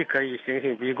他既可以刑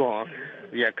讯逼供，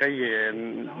也可以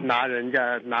拿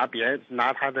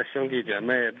他的兄弟姐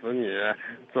妹子女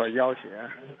做要挟，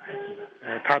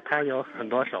他有很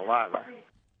多手腕了。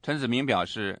陈子明表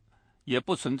示，也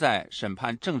不存在审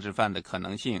判政治犯的可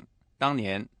能性。当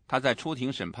年他在出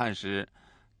庭审判时，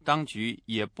当局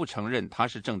也不承认他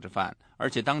是政治犯，而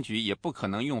且当局也不可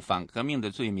能用反革命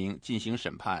的罪名进行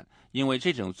审判，因为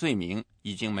这种罪名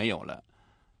已经没有了。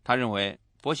他认为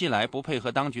薄熙来不配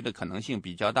合当局的可能性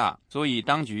比较大，所以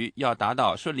当局要达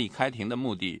到顺利开庭的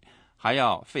目的，还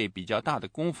要费比较大的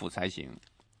功夫才行。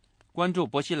关注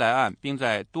薄熙来案并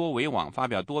在多维网发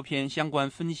表多篇相关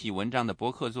分析文章的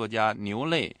博客作家牛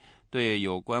泪对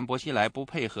有关薄熙来不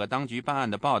配合当局办案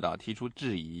的报道提出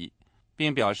质疑，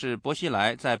并表示薄熙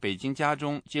来在北京家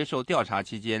中接受调查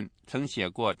期间曾写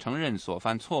过承认所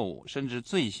犯错误甚至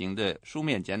罪行的书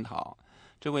面检讨。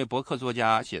这位博客作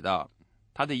家写道，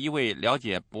他的一位了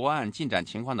解薄案进展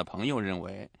情况的朋友认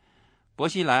为，薄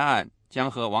熙来案将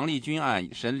和王立军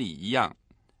案审理一样，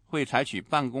会采取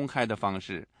半公开的方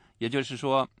式，也就是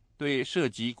说，对涉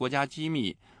及国家机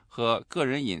密和个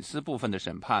人隐私部分的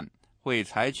审判会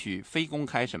采取非公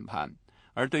开审判，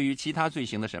而对于其他罪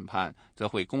行的审判则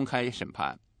会公开审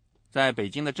判。在北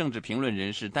京的政治评论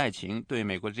人士戴晴对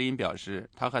美国之音表示，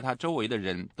他和他周围的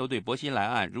人都对薄熙来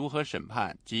案如何审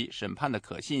判及审判的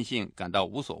可信性感到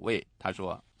无所谓。他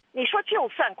说，你说就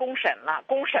算公审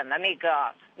了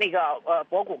那个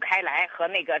博古开来和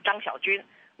那个张小军，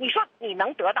你说你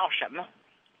能得到什么？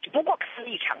不过看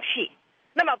一场戏。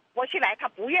那么薄熙来他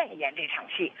不愿意演这场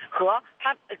戏，和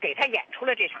他给他演出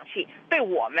了这场戏，对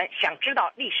我们想知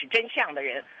道历史真相的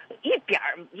人一点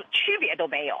区别都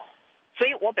没有，所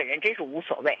以我本人真是无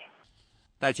所谓。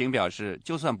戴晴表示，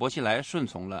就算薄熙来顺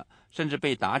从了，甚至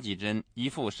被打几针，一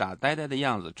副傻呆呆的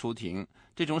样子出庭，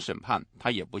这种审判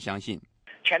他也不相信。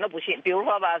全都不信，比如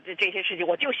说吧，这些事情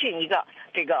我就信一个，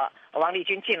这个王立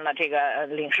军进了这个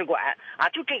领事馆啊，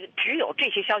就这个只有这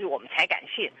些消息我们才敢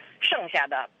信，剩下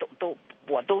的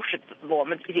我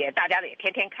们大家也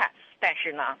天天看，但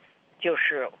是呢，就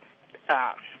是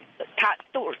他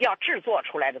都要制作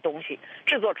出来的东西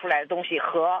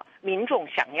和民众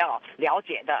想要了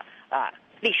解的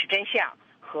历史真相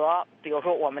和比如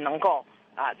说我们能够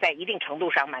在一定程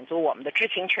度上满足我们的知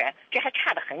情权，这还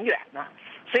差得很远呢。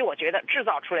所以我觉得制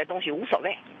造出来的东西无所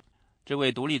谓。这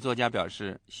位独立作家表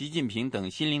示，习近平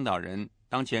等新领导人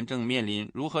当前正面临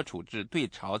如何处置对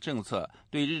朝政策、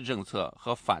对日政策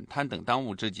和反贪等当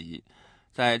务之急。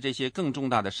在这些更重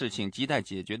大的事情亟待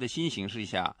解决的新形势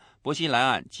下，薄熙来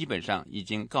案基本上已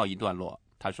经告一段落。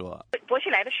他说，薄熙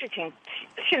来的事情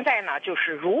现在呢，就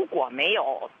是如果没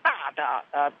有大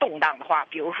的动荡的话，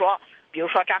比如说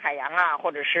张海洋啊，或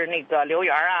者是那个刘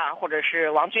源啊，或者是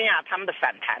王军啊，他们的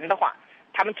反弹的话，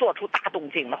他们做出大动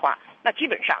静的话，那基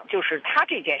本上就是他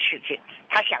这件事情，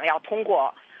他想要通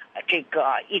过这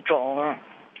个一种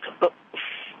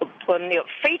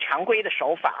非常规的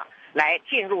手法来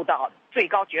进入到最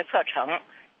高决策层，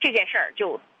这件事儿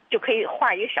就可以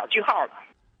画一个小句号了。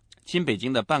新北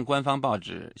京的半官方报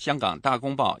纸《香港大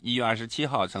公报》1月27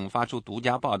号曾发出独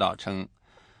家报道称，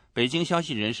北京消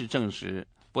息人士证实，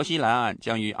薄熙来案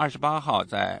将于28号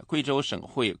在贵州省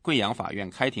会贵阳法院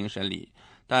开庭审理，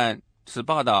但此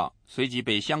报道随即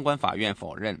被相关法院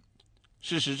否认。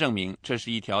事实证明，这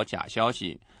是一条假消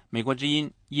息。美国之音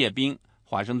叶冰，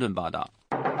华盛顿报道。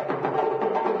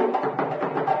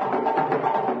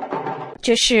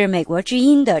这是美国之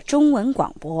音的中文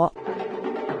广播。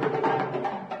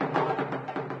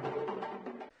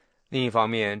另一方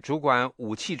面，主管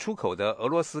武器出口的俄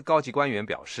罗斯高级官员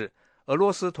表示，俄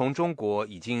罗斯同中国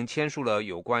已经签署了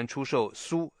有关出售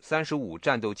苏35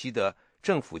战斗机的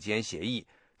政府间协议，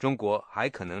中国还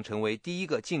可能成为第一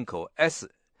个进口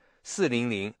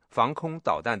S-400防空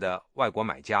导弹的外国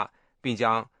买家，并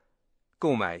将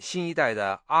购买新一代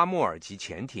的阿穆尔级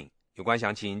潜艇。有关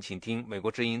详情，请听美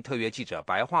国之音特约记者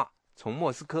白桦从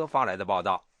莫斯科发来的报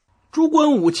道。主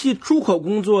管武器出口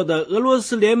工作的俄罗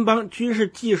斯联邦军事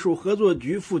技术合作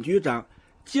局副局长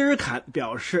基尔坎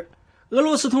表示，俄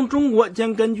罗斯同中国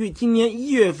将根据今年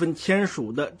1月份签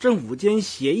署的政府间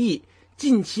协议，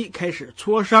近期开始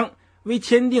磋商，为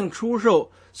签订出售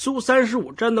苏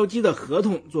35战斗机的合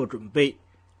同做准备。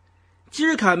基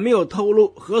尔坎没有透露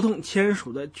合同签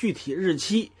署的具体日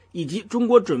期以及中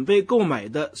国准备购买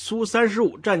的苏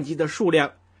35战机的数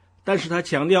量，但是他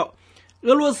强调，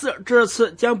俄罗斯这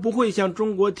次将不会向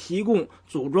中国提供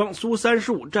组装苏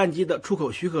35战机的出口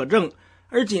许可证，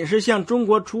而仅是向中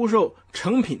国出售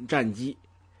成品战机。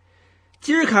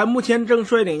基尔坎目前正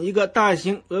率领一个大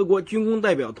型俄国军工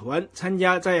代表团参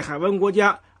加在海湾国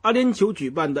家阿联酋举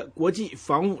办的国际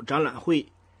防务展览会。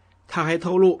他还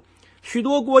透露，许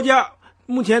多国家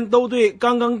目前都对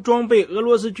刚刚装备俄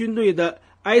罗斯军队的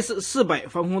S-400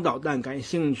防空导弹感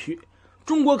兴趣，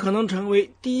中国可能成为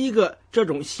第一个这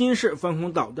种新式防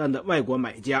空导弹的外国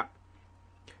买家。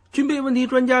军备问题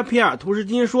专家皮尔图什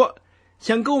金说，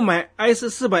想购买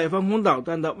S-400防空导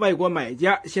弹的外国买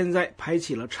家现在排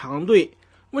起了长队，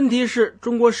问题是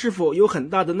中国是否有很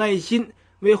大的耐心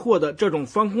为获得这种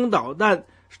防空导弹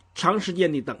长时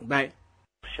间的等待。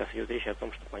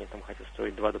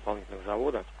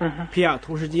皮亚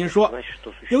图什金说，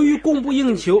由于供不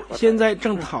应求，现在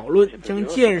正讨论将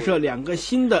建设2个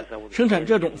新的生产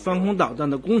这种防空导弹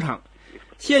的工厂，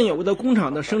现有的工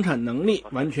厂的生产能力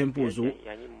完全不足，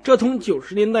这同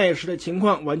90年代时的情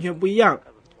况完全不一样。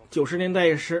90年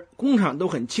代时工厂都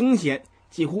很清闲，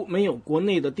几乎没有国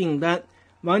内的订单，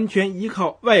完全依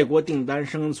靠外国订单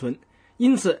生存，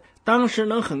因此当时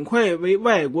能很快为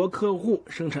外国客户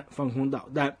生产防空导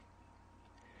弹。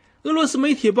俄罗斯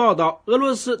媒体报道，俄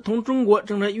罗斯同中国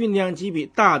正在酝酿几笔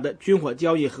大的军火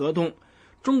交易合同，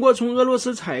中国从俄罗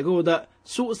斯采购的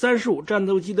苏35战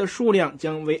斗机的数量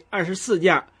将为24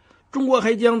架，中国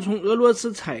还将从俄罗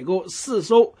斯采购4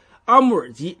艘阿穆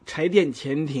尔级柴电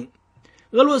潜艇，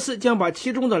俄罗斯将把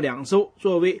其中的2艘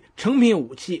作为成品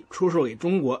武器出售给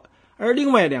中国，而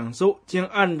另外2艘将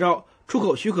按照出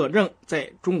口许可证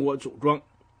在中国组装。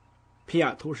皮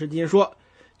亚图什金说，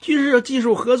军事技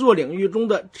术合作领域中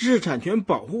的知识产权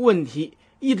保护问题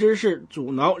一直是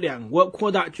阻挠2国扩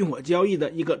大军火交易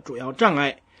的一个主要障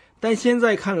碍，但现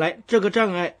在看来这个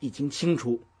障碍已经清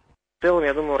除。皮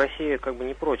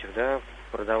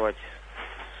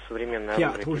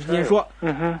亚图什金说，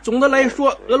总的来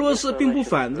说，俄罗斯并不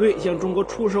反对向中国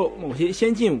出售某些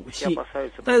先进武器，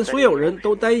但所有人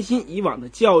都担心以往的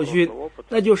教训，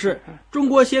那就是中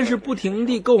国先是不停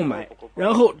地购买，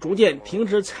然后逐渐停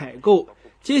止采购，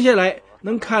接下来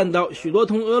能看到许多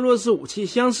同俄罗斯武器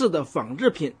相似的仿制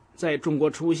品在中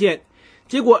国出现，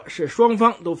结果使双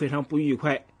方都非常不愉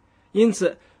快。因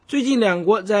此，最近2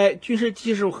国在军事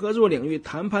技术合作领域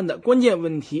谈判的关键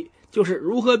问题就是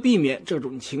如何避免这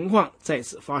种情况再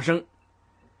次发生。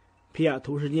皮亚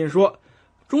图什金说，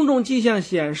种种迹象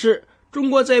显示，中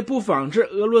国在不仿制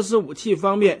俄罗斯武器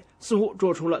方面似乎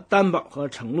做出了担保和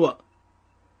承诺。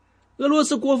俄罗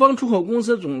斯国防出口公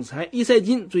司总裁伊塞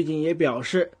金最近也表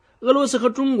示，俄罗斯和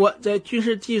中国在军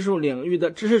事技术领域的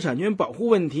知识产权保护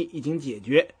问题已经解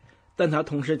决，但他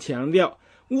同时强调，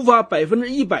无法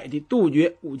100%地杜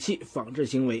绝武器仿制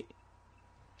行为。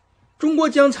中国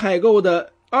将采购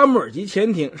的阿穆尔级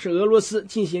潜艇是俄罗斯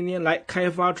近些年来开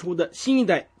发出的新一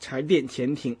代柴电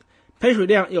潜艇，排水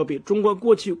量要比中国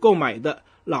过去购买的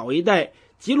老一代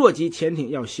吉洛级潜艇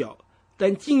要小，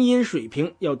但静音水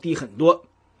平要低很多。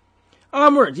阿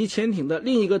穆尔级潜艇的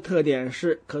另一个特点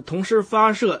是可同时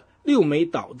发射6枚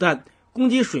导弹，攻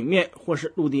击水面或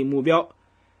是陆地目标。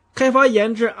开发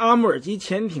研制阿穆尔级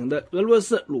潜艇的俄罗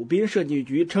斯鲁宾设计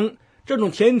局称，这种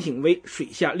潜艇为水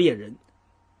下猎人。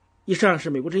以上是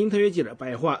美国之音特约记者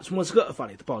白桦从莫斯科发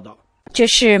来的报道。这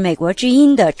是美国之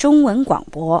音的中文广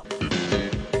播。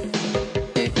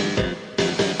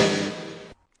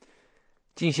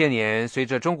近些年，随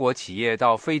着中国企业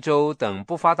到非洲等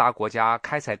不发达国家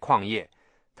开采矿业，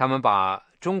他们把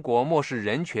中国漠视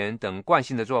人权等惯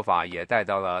性的做法也带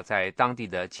到了在当地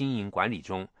的经营管理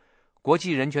中。国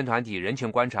际人权团体人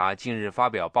权观察近日发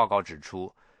表报告指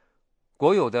出，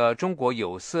国有的中国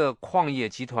有色矿业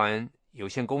集团有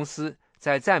限公司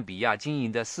在赞比亚经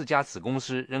营的4家子公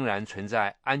司仍然存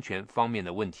在安全方面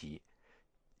的问题，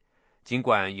尽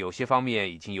管有些方面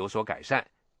已经有所改善。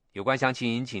有关详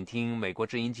情，请听美国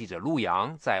之音记者陆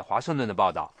阳在华盛顿的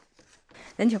报道。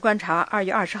人权观察2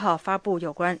月20号发布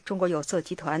有关中国有色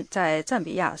集团在赞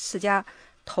比亚4家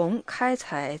铜开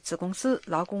采子公司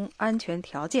劳工安全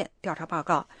条件调查报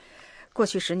告。过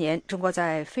去10年，中国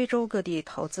在非洲各地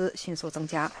投资迅速增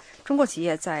加，中国企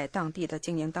业在当地的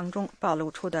经营当中暴露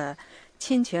出的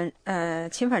侵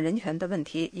犯人权的问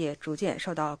题也逐渐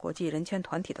受到国际人权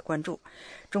团体的关注。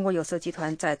中国有色集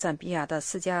团在赞比亚的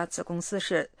4家子公司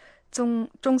是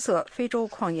中色非洲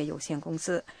矿业有限公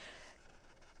司，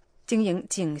经营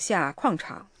井下矿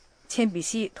场；铅比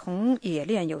锡铜冶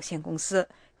炼有限公司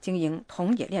经营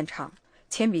铜冶炼厂；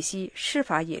铅比锡施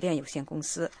法冶炼有限公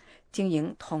司经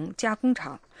营铜加工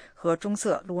厂和中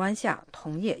色卢安夏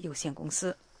铜业有限公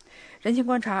司。人权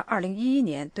观察2011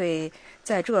年对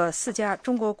在这4家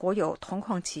中国国有铜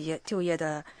矿企业就业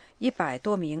的100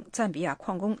多名赞比亚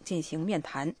矿工进行面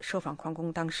谈，受访矿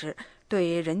工当时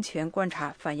对人权观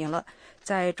察反映了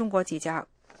在中国几家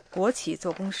国企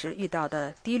做工时遇到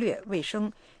的低劣卫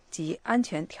生及安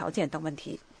全条件等问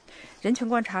题。人权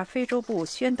观察非洲部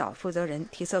宣导负责人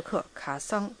提瑟克·卡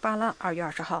桑巴拉2月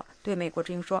20号对美国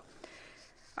之音说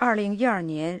，2012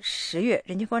年10月，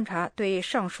人权观察对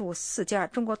上述4家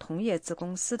中国铜业子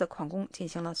公司的矿工进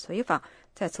行了随访，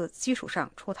在此基础上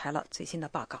出台了最新的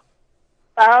报告。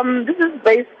This is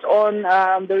based on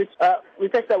the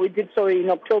research that we did in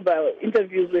October,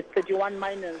 interviews with 31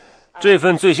 miners. 这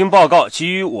份最新报告基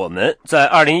于我们在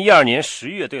2012年10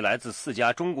月对来自4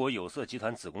家中国有色集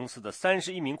团子公司的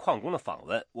31名矿工的访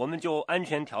问，我们就安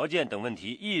全条件等问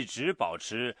题一直保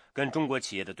持跟中国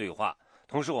企业的对话。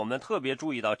同时我们特别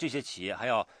注意到这些企业还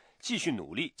要继续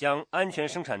努力将安全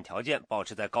生产条件保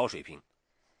持在高水平。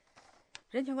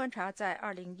人权观察在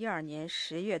2012年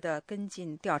10月的跟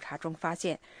进调查中发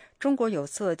现，中国有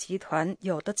色集团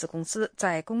有的子公司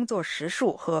在工作时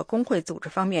数和工会组织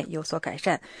方面有所改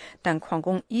善，但矿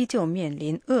工依旧面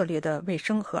临恶劣的卫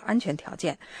生和安全条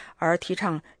件，而提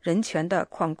倡人权的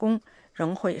矿工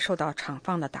仍会受到厂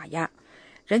方的打压。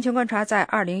人权观察在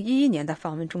2011年的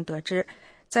访问中得知，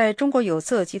在中国有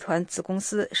色集团子公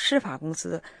司施法公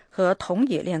司和铜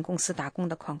冶炼公司打工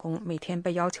的矿工每天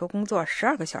被要求工作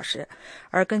12个小时，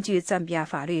而根据赞比亚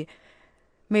法律，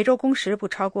每周工时不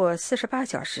超过48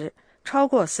小时，超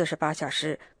过48小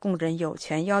时，工人有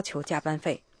权要求加班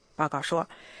费。报告说，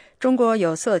中国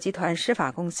有色集团施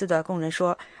法公司的工人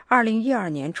说，2012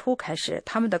年初开始，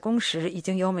他们的工时已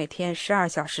经由每天12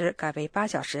小时改为8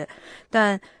小时，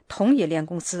但铜冶炼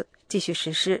公司继续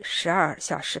实施12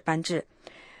小时班制。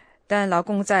但劳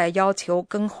工在要求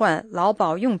更换劳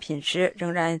保用品时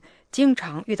仍然经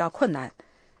常遇到困难，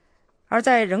而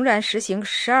在仍然实行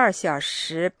12小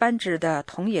时班制的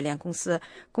铜冶炼公司，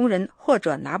工人或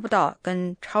者拿不到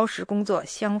跟超时工作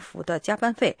相符的加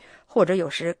班费，或者有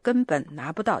时根本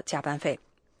拿不到加班费。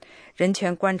人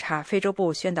权观察非洲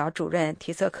部宣导主任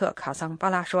提瑟克·卡桑巴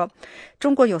拉说，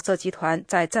中国有色集团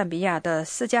在赞比亚的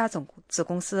4家子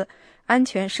公司安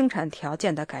全生产条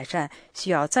件的改善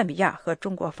需要赞比亚和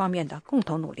中国方面的共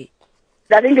同努力。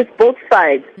I think it's both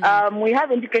sides. We have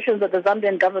indications that the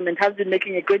Zambian government has been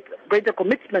making a greater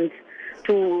commitment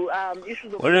to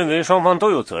issues of... 我认为双方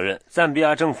都有责任，赞比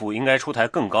亚政府应该出台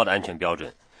更高的安全标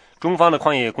准，中方的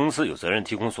矿业公司有责任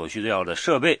提供所需要的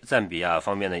设备，赞比亚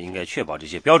方面呢应该确保这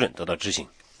些标准得到执行。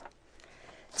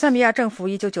赞比亚政府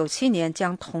1997年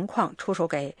将铜矿出售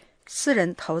给私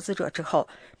人投资者之后，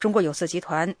中国有色集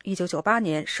团1998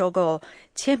年收购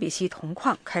铅比锡铜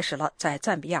矿，开始了在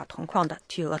赞比亚铜矿的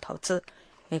巨额投资。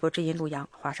美国之音陆洋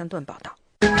华盛顿报道。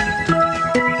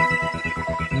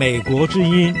美国之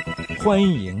音，欢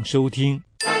迎收听。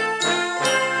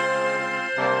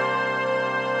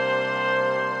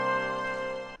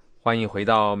欢迎回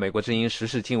到美国之音时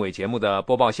事经纬节目的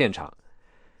播报现场。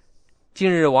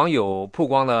近日，网友曝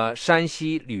光了山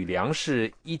西吕梁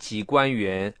市一级官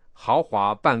员豪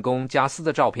华办公家私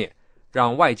的照片，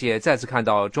让外界再次看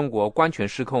到中国官权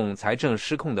失控、财政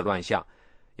失控的乱象。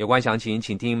有关详情，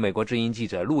请听美国之音记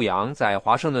者陆洋在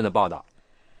华盛顿的报道。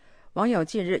网友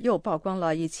近日又曝光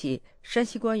了一起山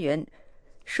西官员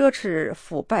奢侈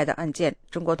腐败的案件。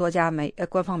中国多家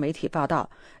官方媒体报道，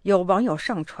有网友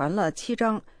上传了7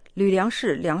张吕梁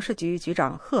市粮食局局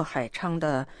长贺海昌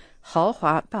的豪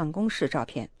华办公室照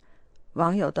片。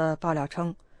网友的爆料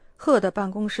称，贺的办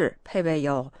公室配备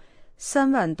有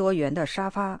3万多元的沙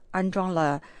发，安装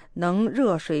了能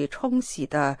热水冲洗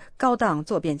的高档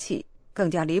坐便器。更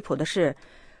加离谱的是，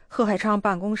贺海昌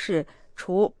办公室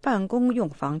除办公用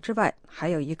房之外，还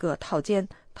有一个套间，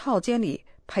套间里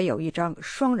配有一张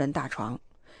双人大床。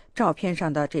照片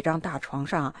上的这张大床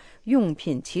上用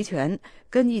品齐全，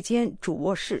跟一间主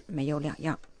卧室没有两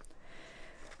样。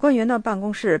官员的办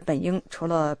公室本应除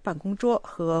了办公桌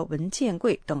和文件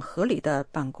柜等合理的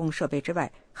办公设备之外，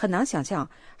很难想象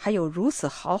还有如此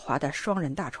豪华的双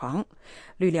人大床。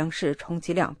吕梁市充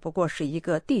其量不过是一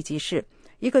个地级市，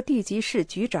一个地级市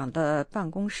局长的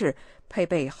办公室配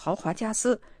备豪华家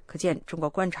私，可见中国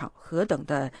官场何等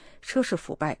的奢侈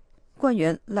腐败，官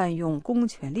员滥用公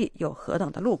权力有何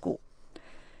等的露骨。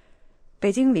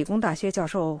北京理工大学教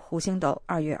授胡星斗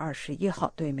2月21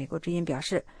号对美国之音表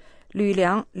示，吕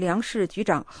梁市局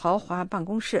长豪华办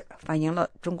公室反映了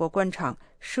中国官场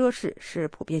奢侈是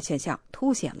普遍现象，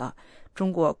凸显了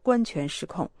中国官权失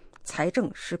控、财政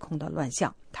失控的乱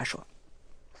象。他说，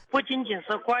不仅仅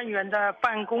是官员的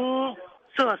办公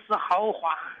设施豪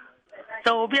华，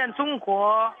走遍中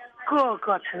国各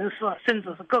个城市，甚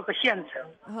至是各个县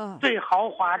城，最豪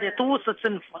华的都是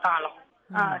政府大楼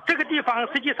这个地方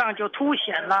实际上就凸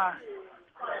显了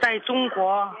在中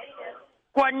国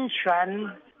官权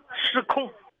失控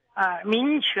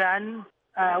民权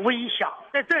微小，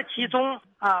在这其中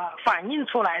反映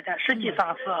出来的实际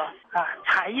上是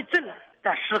财政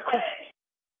的失控。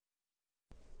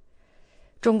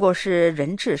中国是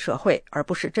人治社会，而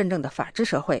不是真正的法治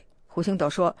社会。胡星斗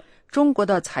说，中国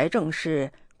的财政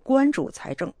是官主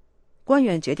财政，官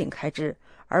员决定开支，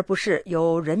而不是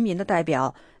由人民的代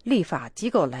表立法机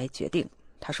构来决定。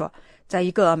他说，在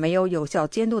一个没有有效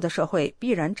监督的社会，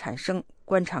必然产生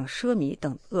官场奢靡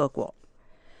等恶果。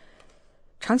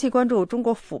长期关注中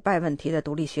国腐败问题的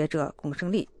独立学者龚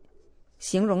胜利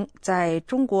形容，在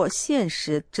中国现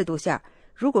实制度下，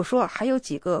如果说还有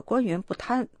几个官员不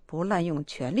贪不滥用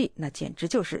权力，那简直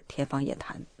就是天方夜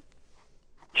谭。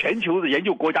全球的研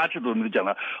究国家制度讲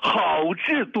了，好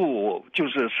制度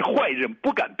是坏人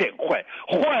不敢变坏，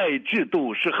坏制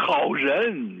度是好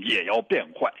人也要变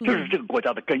坏，这是这个国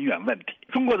家的根源问题。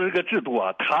中国的这个制度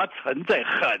啊，它存在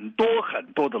很多很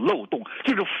多的漏洞，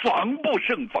就是防不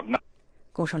胜防啊。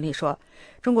龚胜利说，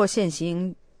中国现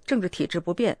行政治体制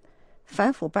不变，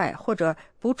反腐败或者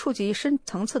不触及深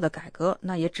层次的改革，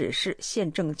那也只是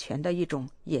现政权的一种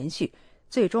延续，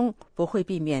最终不会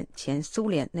避免前苏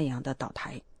联那样的倒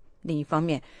台。另一方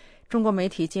面，中国媒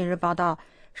体近日报道，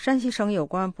山西省有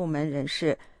关部门人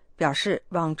士表示，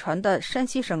网传的山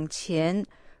西省前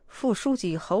副书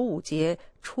记侯武杰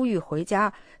出狱回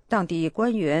家，当地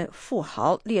官员富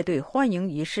豪列队欢迎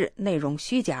仪式内容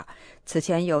虚假。此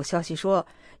前有消息说，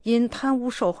因贪污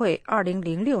受贿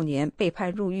2006年被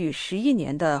判入狱11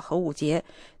年的侯武杰，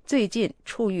最近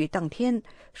出狱当天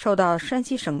受到山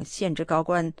西省现职高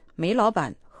官煤老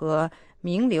板和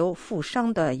名流富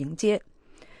商的迎接。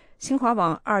新华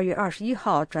网2月21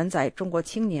号转载《中国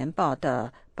青年报》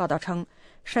的报道称，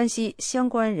山西相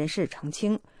关人士澄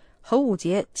清，侯武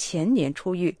杰前年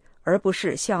出狱，而不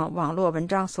是像网络文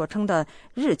章所称的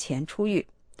日前出狱。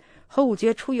侯武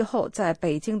杰出狱后，在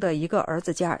北京的一个儿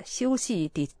子家休息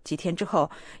几天之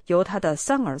后，由他的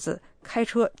3儿子开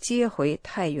车接回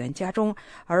太原家中，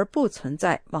而不存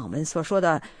在网文所说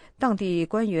的当地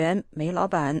官员、煤老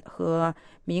板和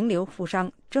名流富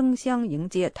商争相迎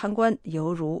接贪官，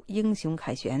犹如英雄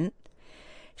凯旋。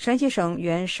山西省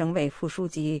原省委副书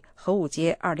记侯武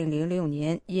杰2006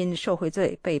年因受贿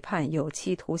罪被判有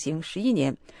期徒刑11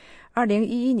年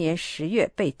，2011年10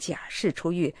月被假释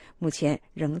出狱，目前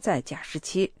仍在假释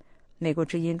期。美国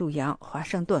之音陆洋华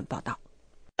盛顿报道。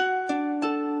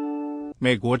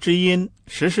美国之音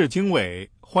时事经纬，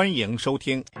欢迎收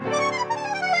听。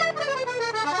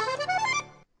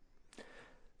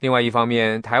另外一方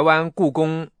面，台湾故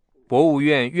宫博物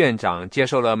院院长接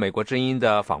受了美国之音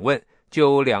的访问，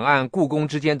就两岸故宫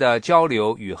之间的交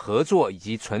流与合作以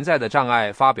及存在的障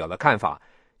碍发表了看法。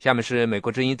下面是美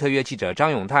国之音特约记者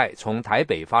张永泰从台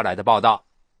北发来的报道。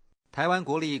台湾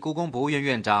国立故宫博物院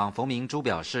院长冯明珠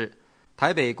表示，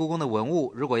台北故宫的文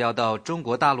物如果要到中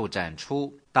国大陆展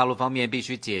出，大陆方面必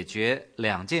须解决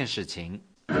2件事情。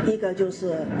一个就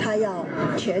是他要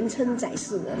全程展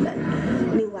示我们，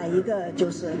另外一个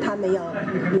就是他们要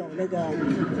有那个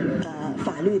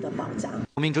法律的保障。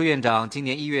冯明珠院长今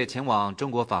年1月前往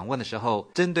中国访问的时候，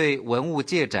针对文物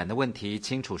借展的问题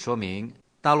清楚说明，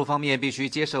大陆方面必须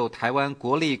接受台湾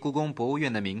国立故宫博物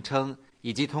院的名称，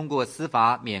以及通过司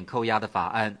法免扣押的法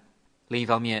案。另一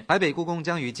方面，台北故宫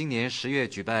将于今年10月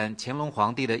举办乾隆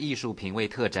皇帝的艺术品味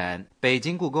特展，北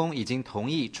京故宫已经同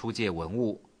意出借文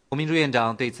物。冯明珠院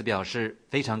长对此表示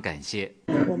非常感谢。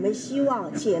我们希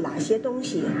望借哪些东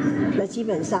西，那基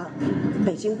本上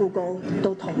北京故宫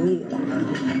都同意了。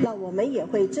那我们也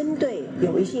会针对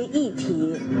有一些议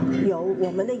题，由我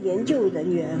们的研究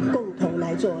人员共同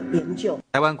来做研究。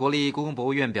台湾国立故宫博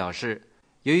物院表示，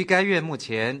由于该院目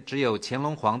前只有乾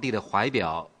隆皇帝的怀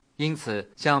表，因此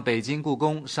向北京故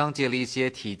宫商借了一些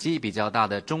体积比较大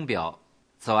的钟表。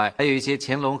此外，还有一些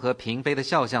乾隆和嫔妃的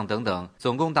肖像等等，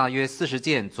总共大约40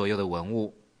件左右的文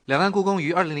物。两岸故宫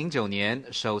于2009年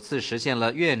首次实现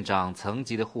了院长层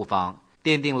级的互访，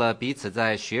奠定了彼此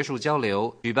在学术交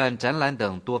流、举办展览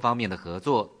等多方面的合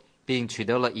作，并取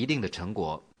得了一定的成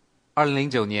果。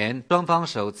2009年，双方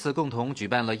首次共同举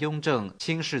办了雍正、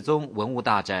清世宗文物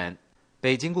大展，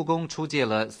北京故宫出借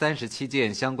了37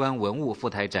件相关文物赴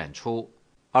台展出。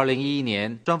2011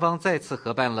年，双方再次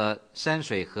合办了山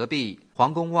水合璧、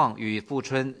黄公望与富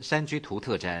春山居图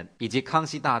特展，以及康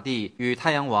熙大帝与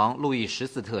太阳王路易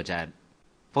14特展。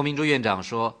冯明珠院长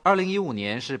说，2015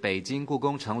年是北京故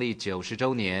宫成立90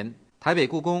周年，台北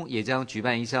故宫也将举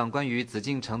办一项关于紫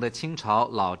禁城的清朝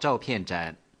老照片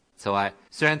展。此外，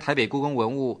虽然台北故宫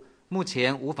文物目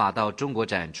前无法到中国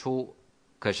展出，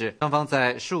可是双方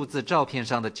在数字照片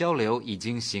上的交流已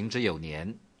经行之有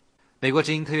年。美国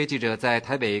之音特约记者在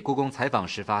台北故宫采访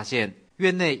时发现，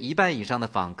院内1半以上的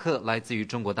访客来自于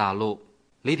中国大陆，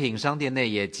礼品商店内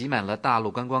也挤满了大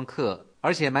陆观光客，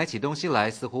而且买起东西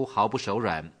来似乎毫不手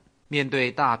软。面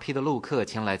对大批的陆客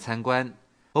前来参观，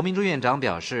冯明珠院长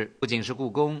表示，不仅是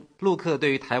故宫，陆客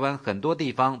对于台湾很多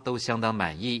地方都相当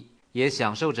满意，也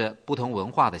享受着不同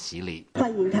文化的洗礼。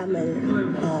欢迎他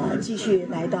们继续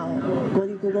来到国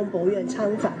立故宫博物院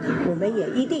参访，我们也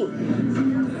一定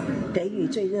给予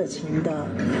最热情的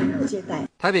接待。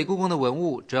台北故宫的文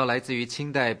物主要来自于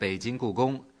清代北京故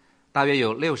宫，大约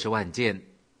有60万件，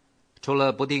除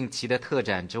了不定期的特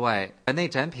展之外，馆内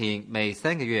展品每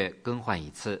3个月更换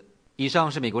一次。以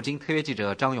上是美国之音特约记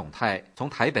者张永泰从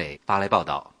台北发来报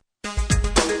道。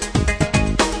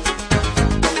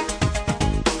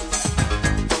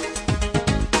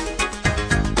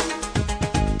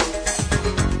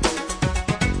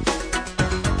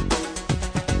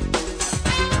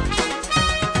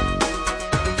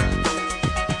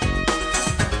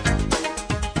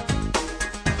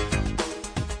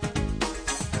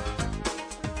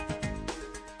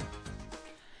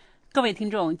各位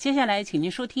听众，接下来请您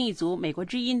收听一组美国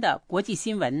之音的国际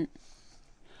新闻。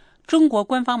中国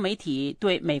官方媒体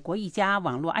对美国一家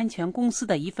网络安全公司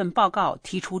的一份报告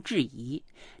提出质疑。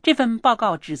这份报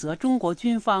告指责中国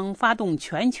军方发动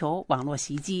全球网络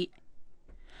袭击。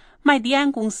麦迪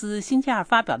安公司星期二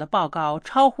发表的报告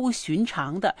超乎寻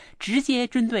常的直接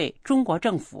针对中国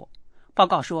政府。报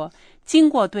告说，经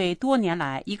过对多年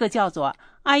来一个叫做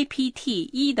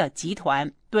IPT1 的集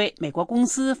团对美国公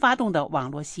司发动的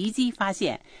网络袭击，发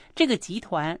现这个集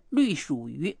团隶属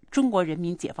于中国人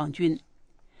民解放军。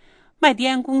麦迪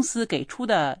安公司给出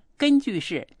的根据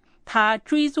是，他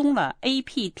追踪了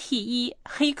APT1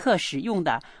 黑客使用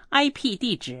的 IP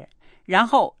地址，然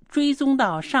后追踪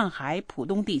到上海浦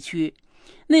东地区，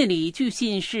那里据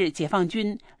信是解放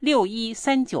军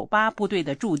61398部队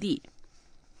的驻地。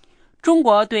中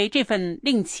国对这份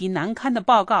令其难堪的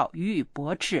报告予以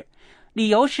驳斥，理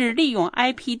由是利用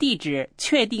IP 地址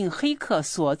确定黑客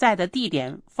所在的地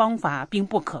点方法并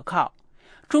不可靠。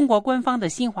中国官方的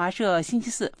新华社星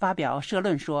期四发表社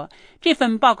论说，这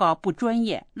份报告不专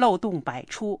业，漏洞百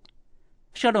出。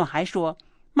社论还说，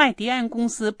麦迪安公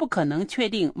司不可能确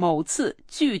定某次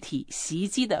具体袭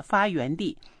击的发源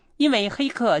地，因为黑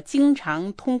客经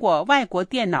常通过外国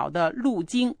电脑的路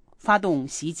径发动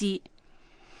袭击。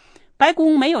白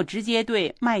宫没有直接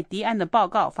对麦迪安的报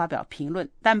告发表评论，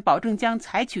但保证将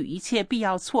采取一切必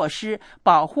要措施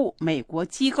保护美国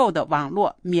机构的网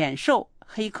络免受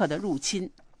黑客的入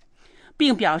侵，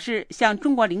并表示向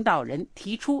中国领导人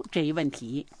提出这一问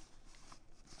题。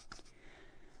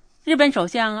日本首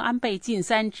相安倍晋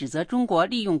三指责中国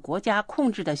利用国家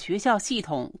控制的学校系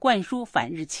统灌输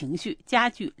反日情绪，加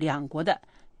剧两国的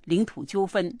领土纠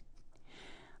纷。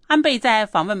安倍在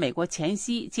访问美国前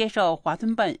夕接受华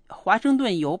盛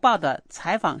顿邮报的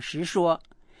采访时说，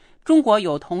中国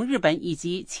有同日本以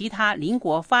及其他邻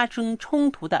国发生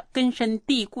冲突的根深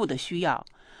蒂固的需要。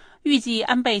预计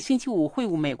安倍星期五会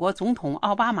晤美国总统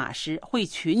奥巴马时，会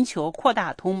寻求扩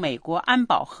大同美国安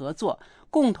保合作，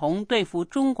共同对付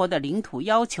中国的领土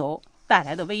要求带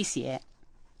来的威胁。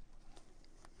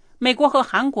美国和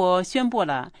韩国宣布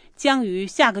了将于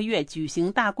下个月举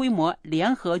行大规模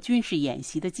联合军事演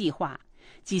习的计划。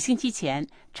几星期前，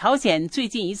朝鲜最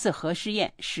近一次核试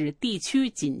验使地区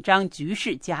紧张局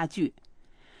势加剧。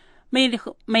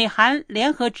美韩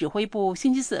联合指挥部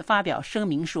星期四发表声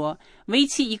明说，为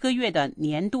期1个月的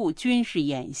年度军事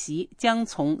演习将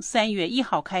从3月1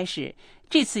号开始。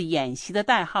这次演习的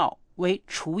代号为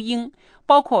雏鹰，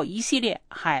包括一系列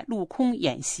海陆空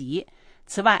演习。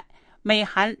此外，美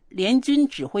韩联军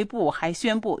指挥部还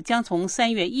宣布，将从3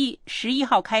月11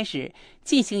号开始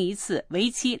进行一次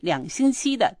为期2星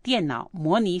期的电脑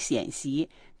模拟演习，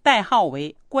代号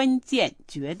为关键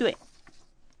绝对。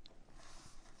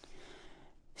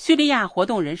叙利亚活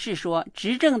动人士说，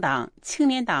执政党青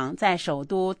年党在首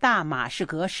都大马士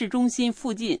革市中心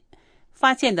附近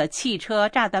发现的汽车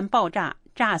炸弹爆炸，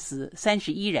炸死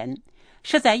31人。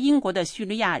设在英国的叙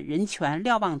利亚人权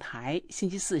瞭望台星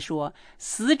期四说，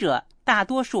死者大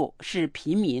多数是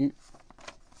平民。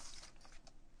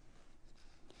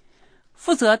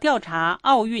负责调查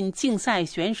奥运竞赛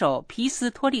选手皮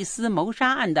斯托利斯谋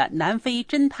杀案的南非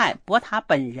侦探博塔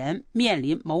本人面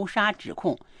临谋杀指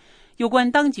控。有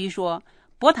关当局说，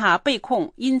博塔被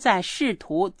控因在试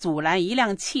图阻拦一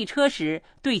辆汽车时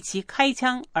对其开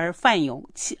枪而犯有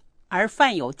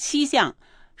7项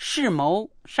弑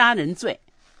谋杀人罪。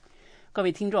各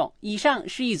位听众，以上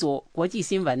是一组国际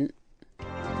新闻。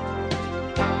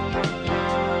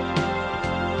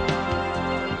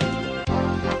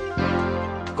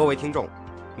各位听众，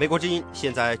美国之音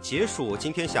现在结束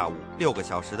今天下午6个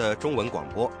小时的中文广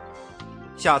播，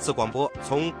下次广播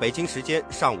从北京时间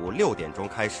上午6点钟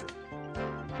开始。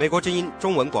美国之音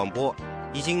中文广播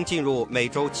已经进入每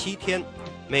周7天，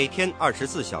每天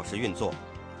24小时运作。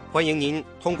欢迎您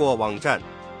通过网站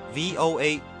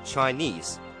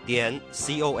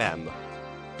voachinese.com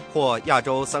或亚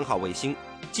洲3号卫星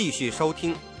继续收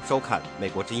听收看美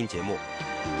国之音节目。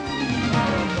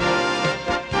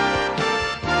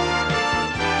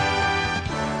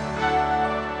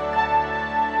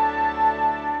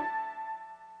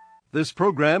This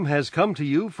program has come to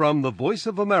you from the Voice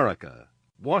of America,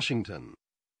 Washington.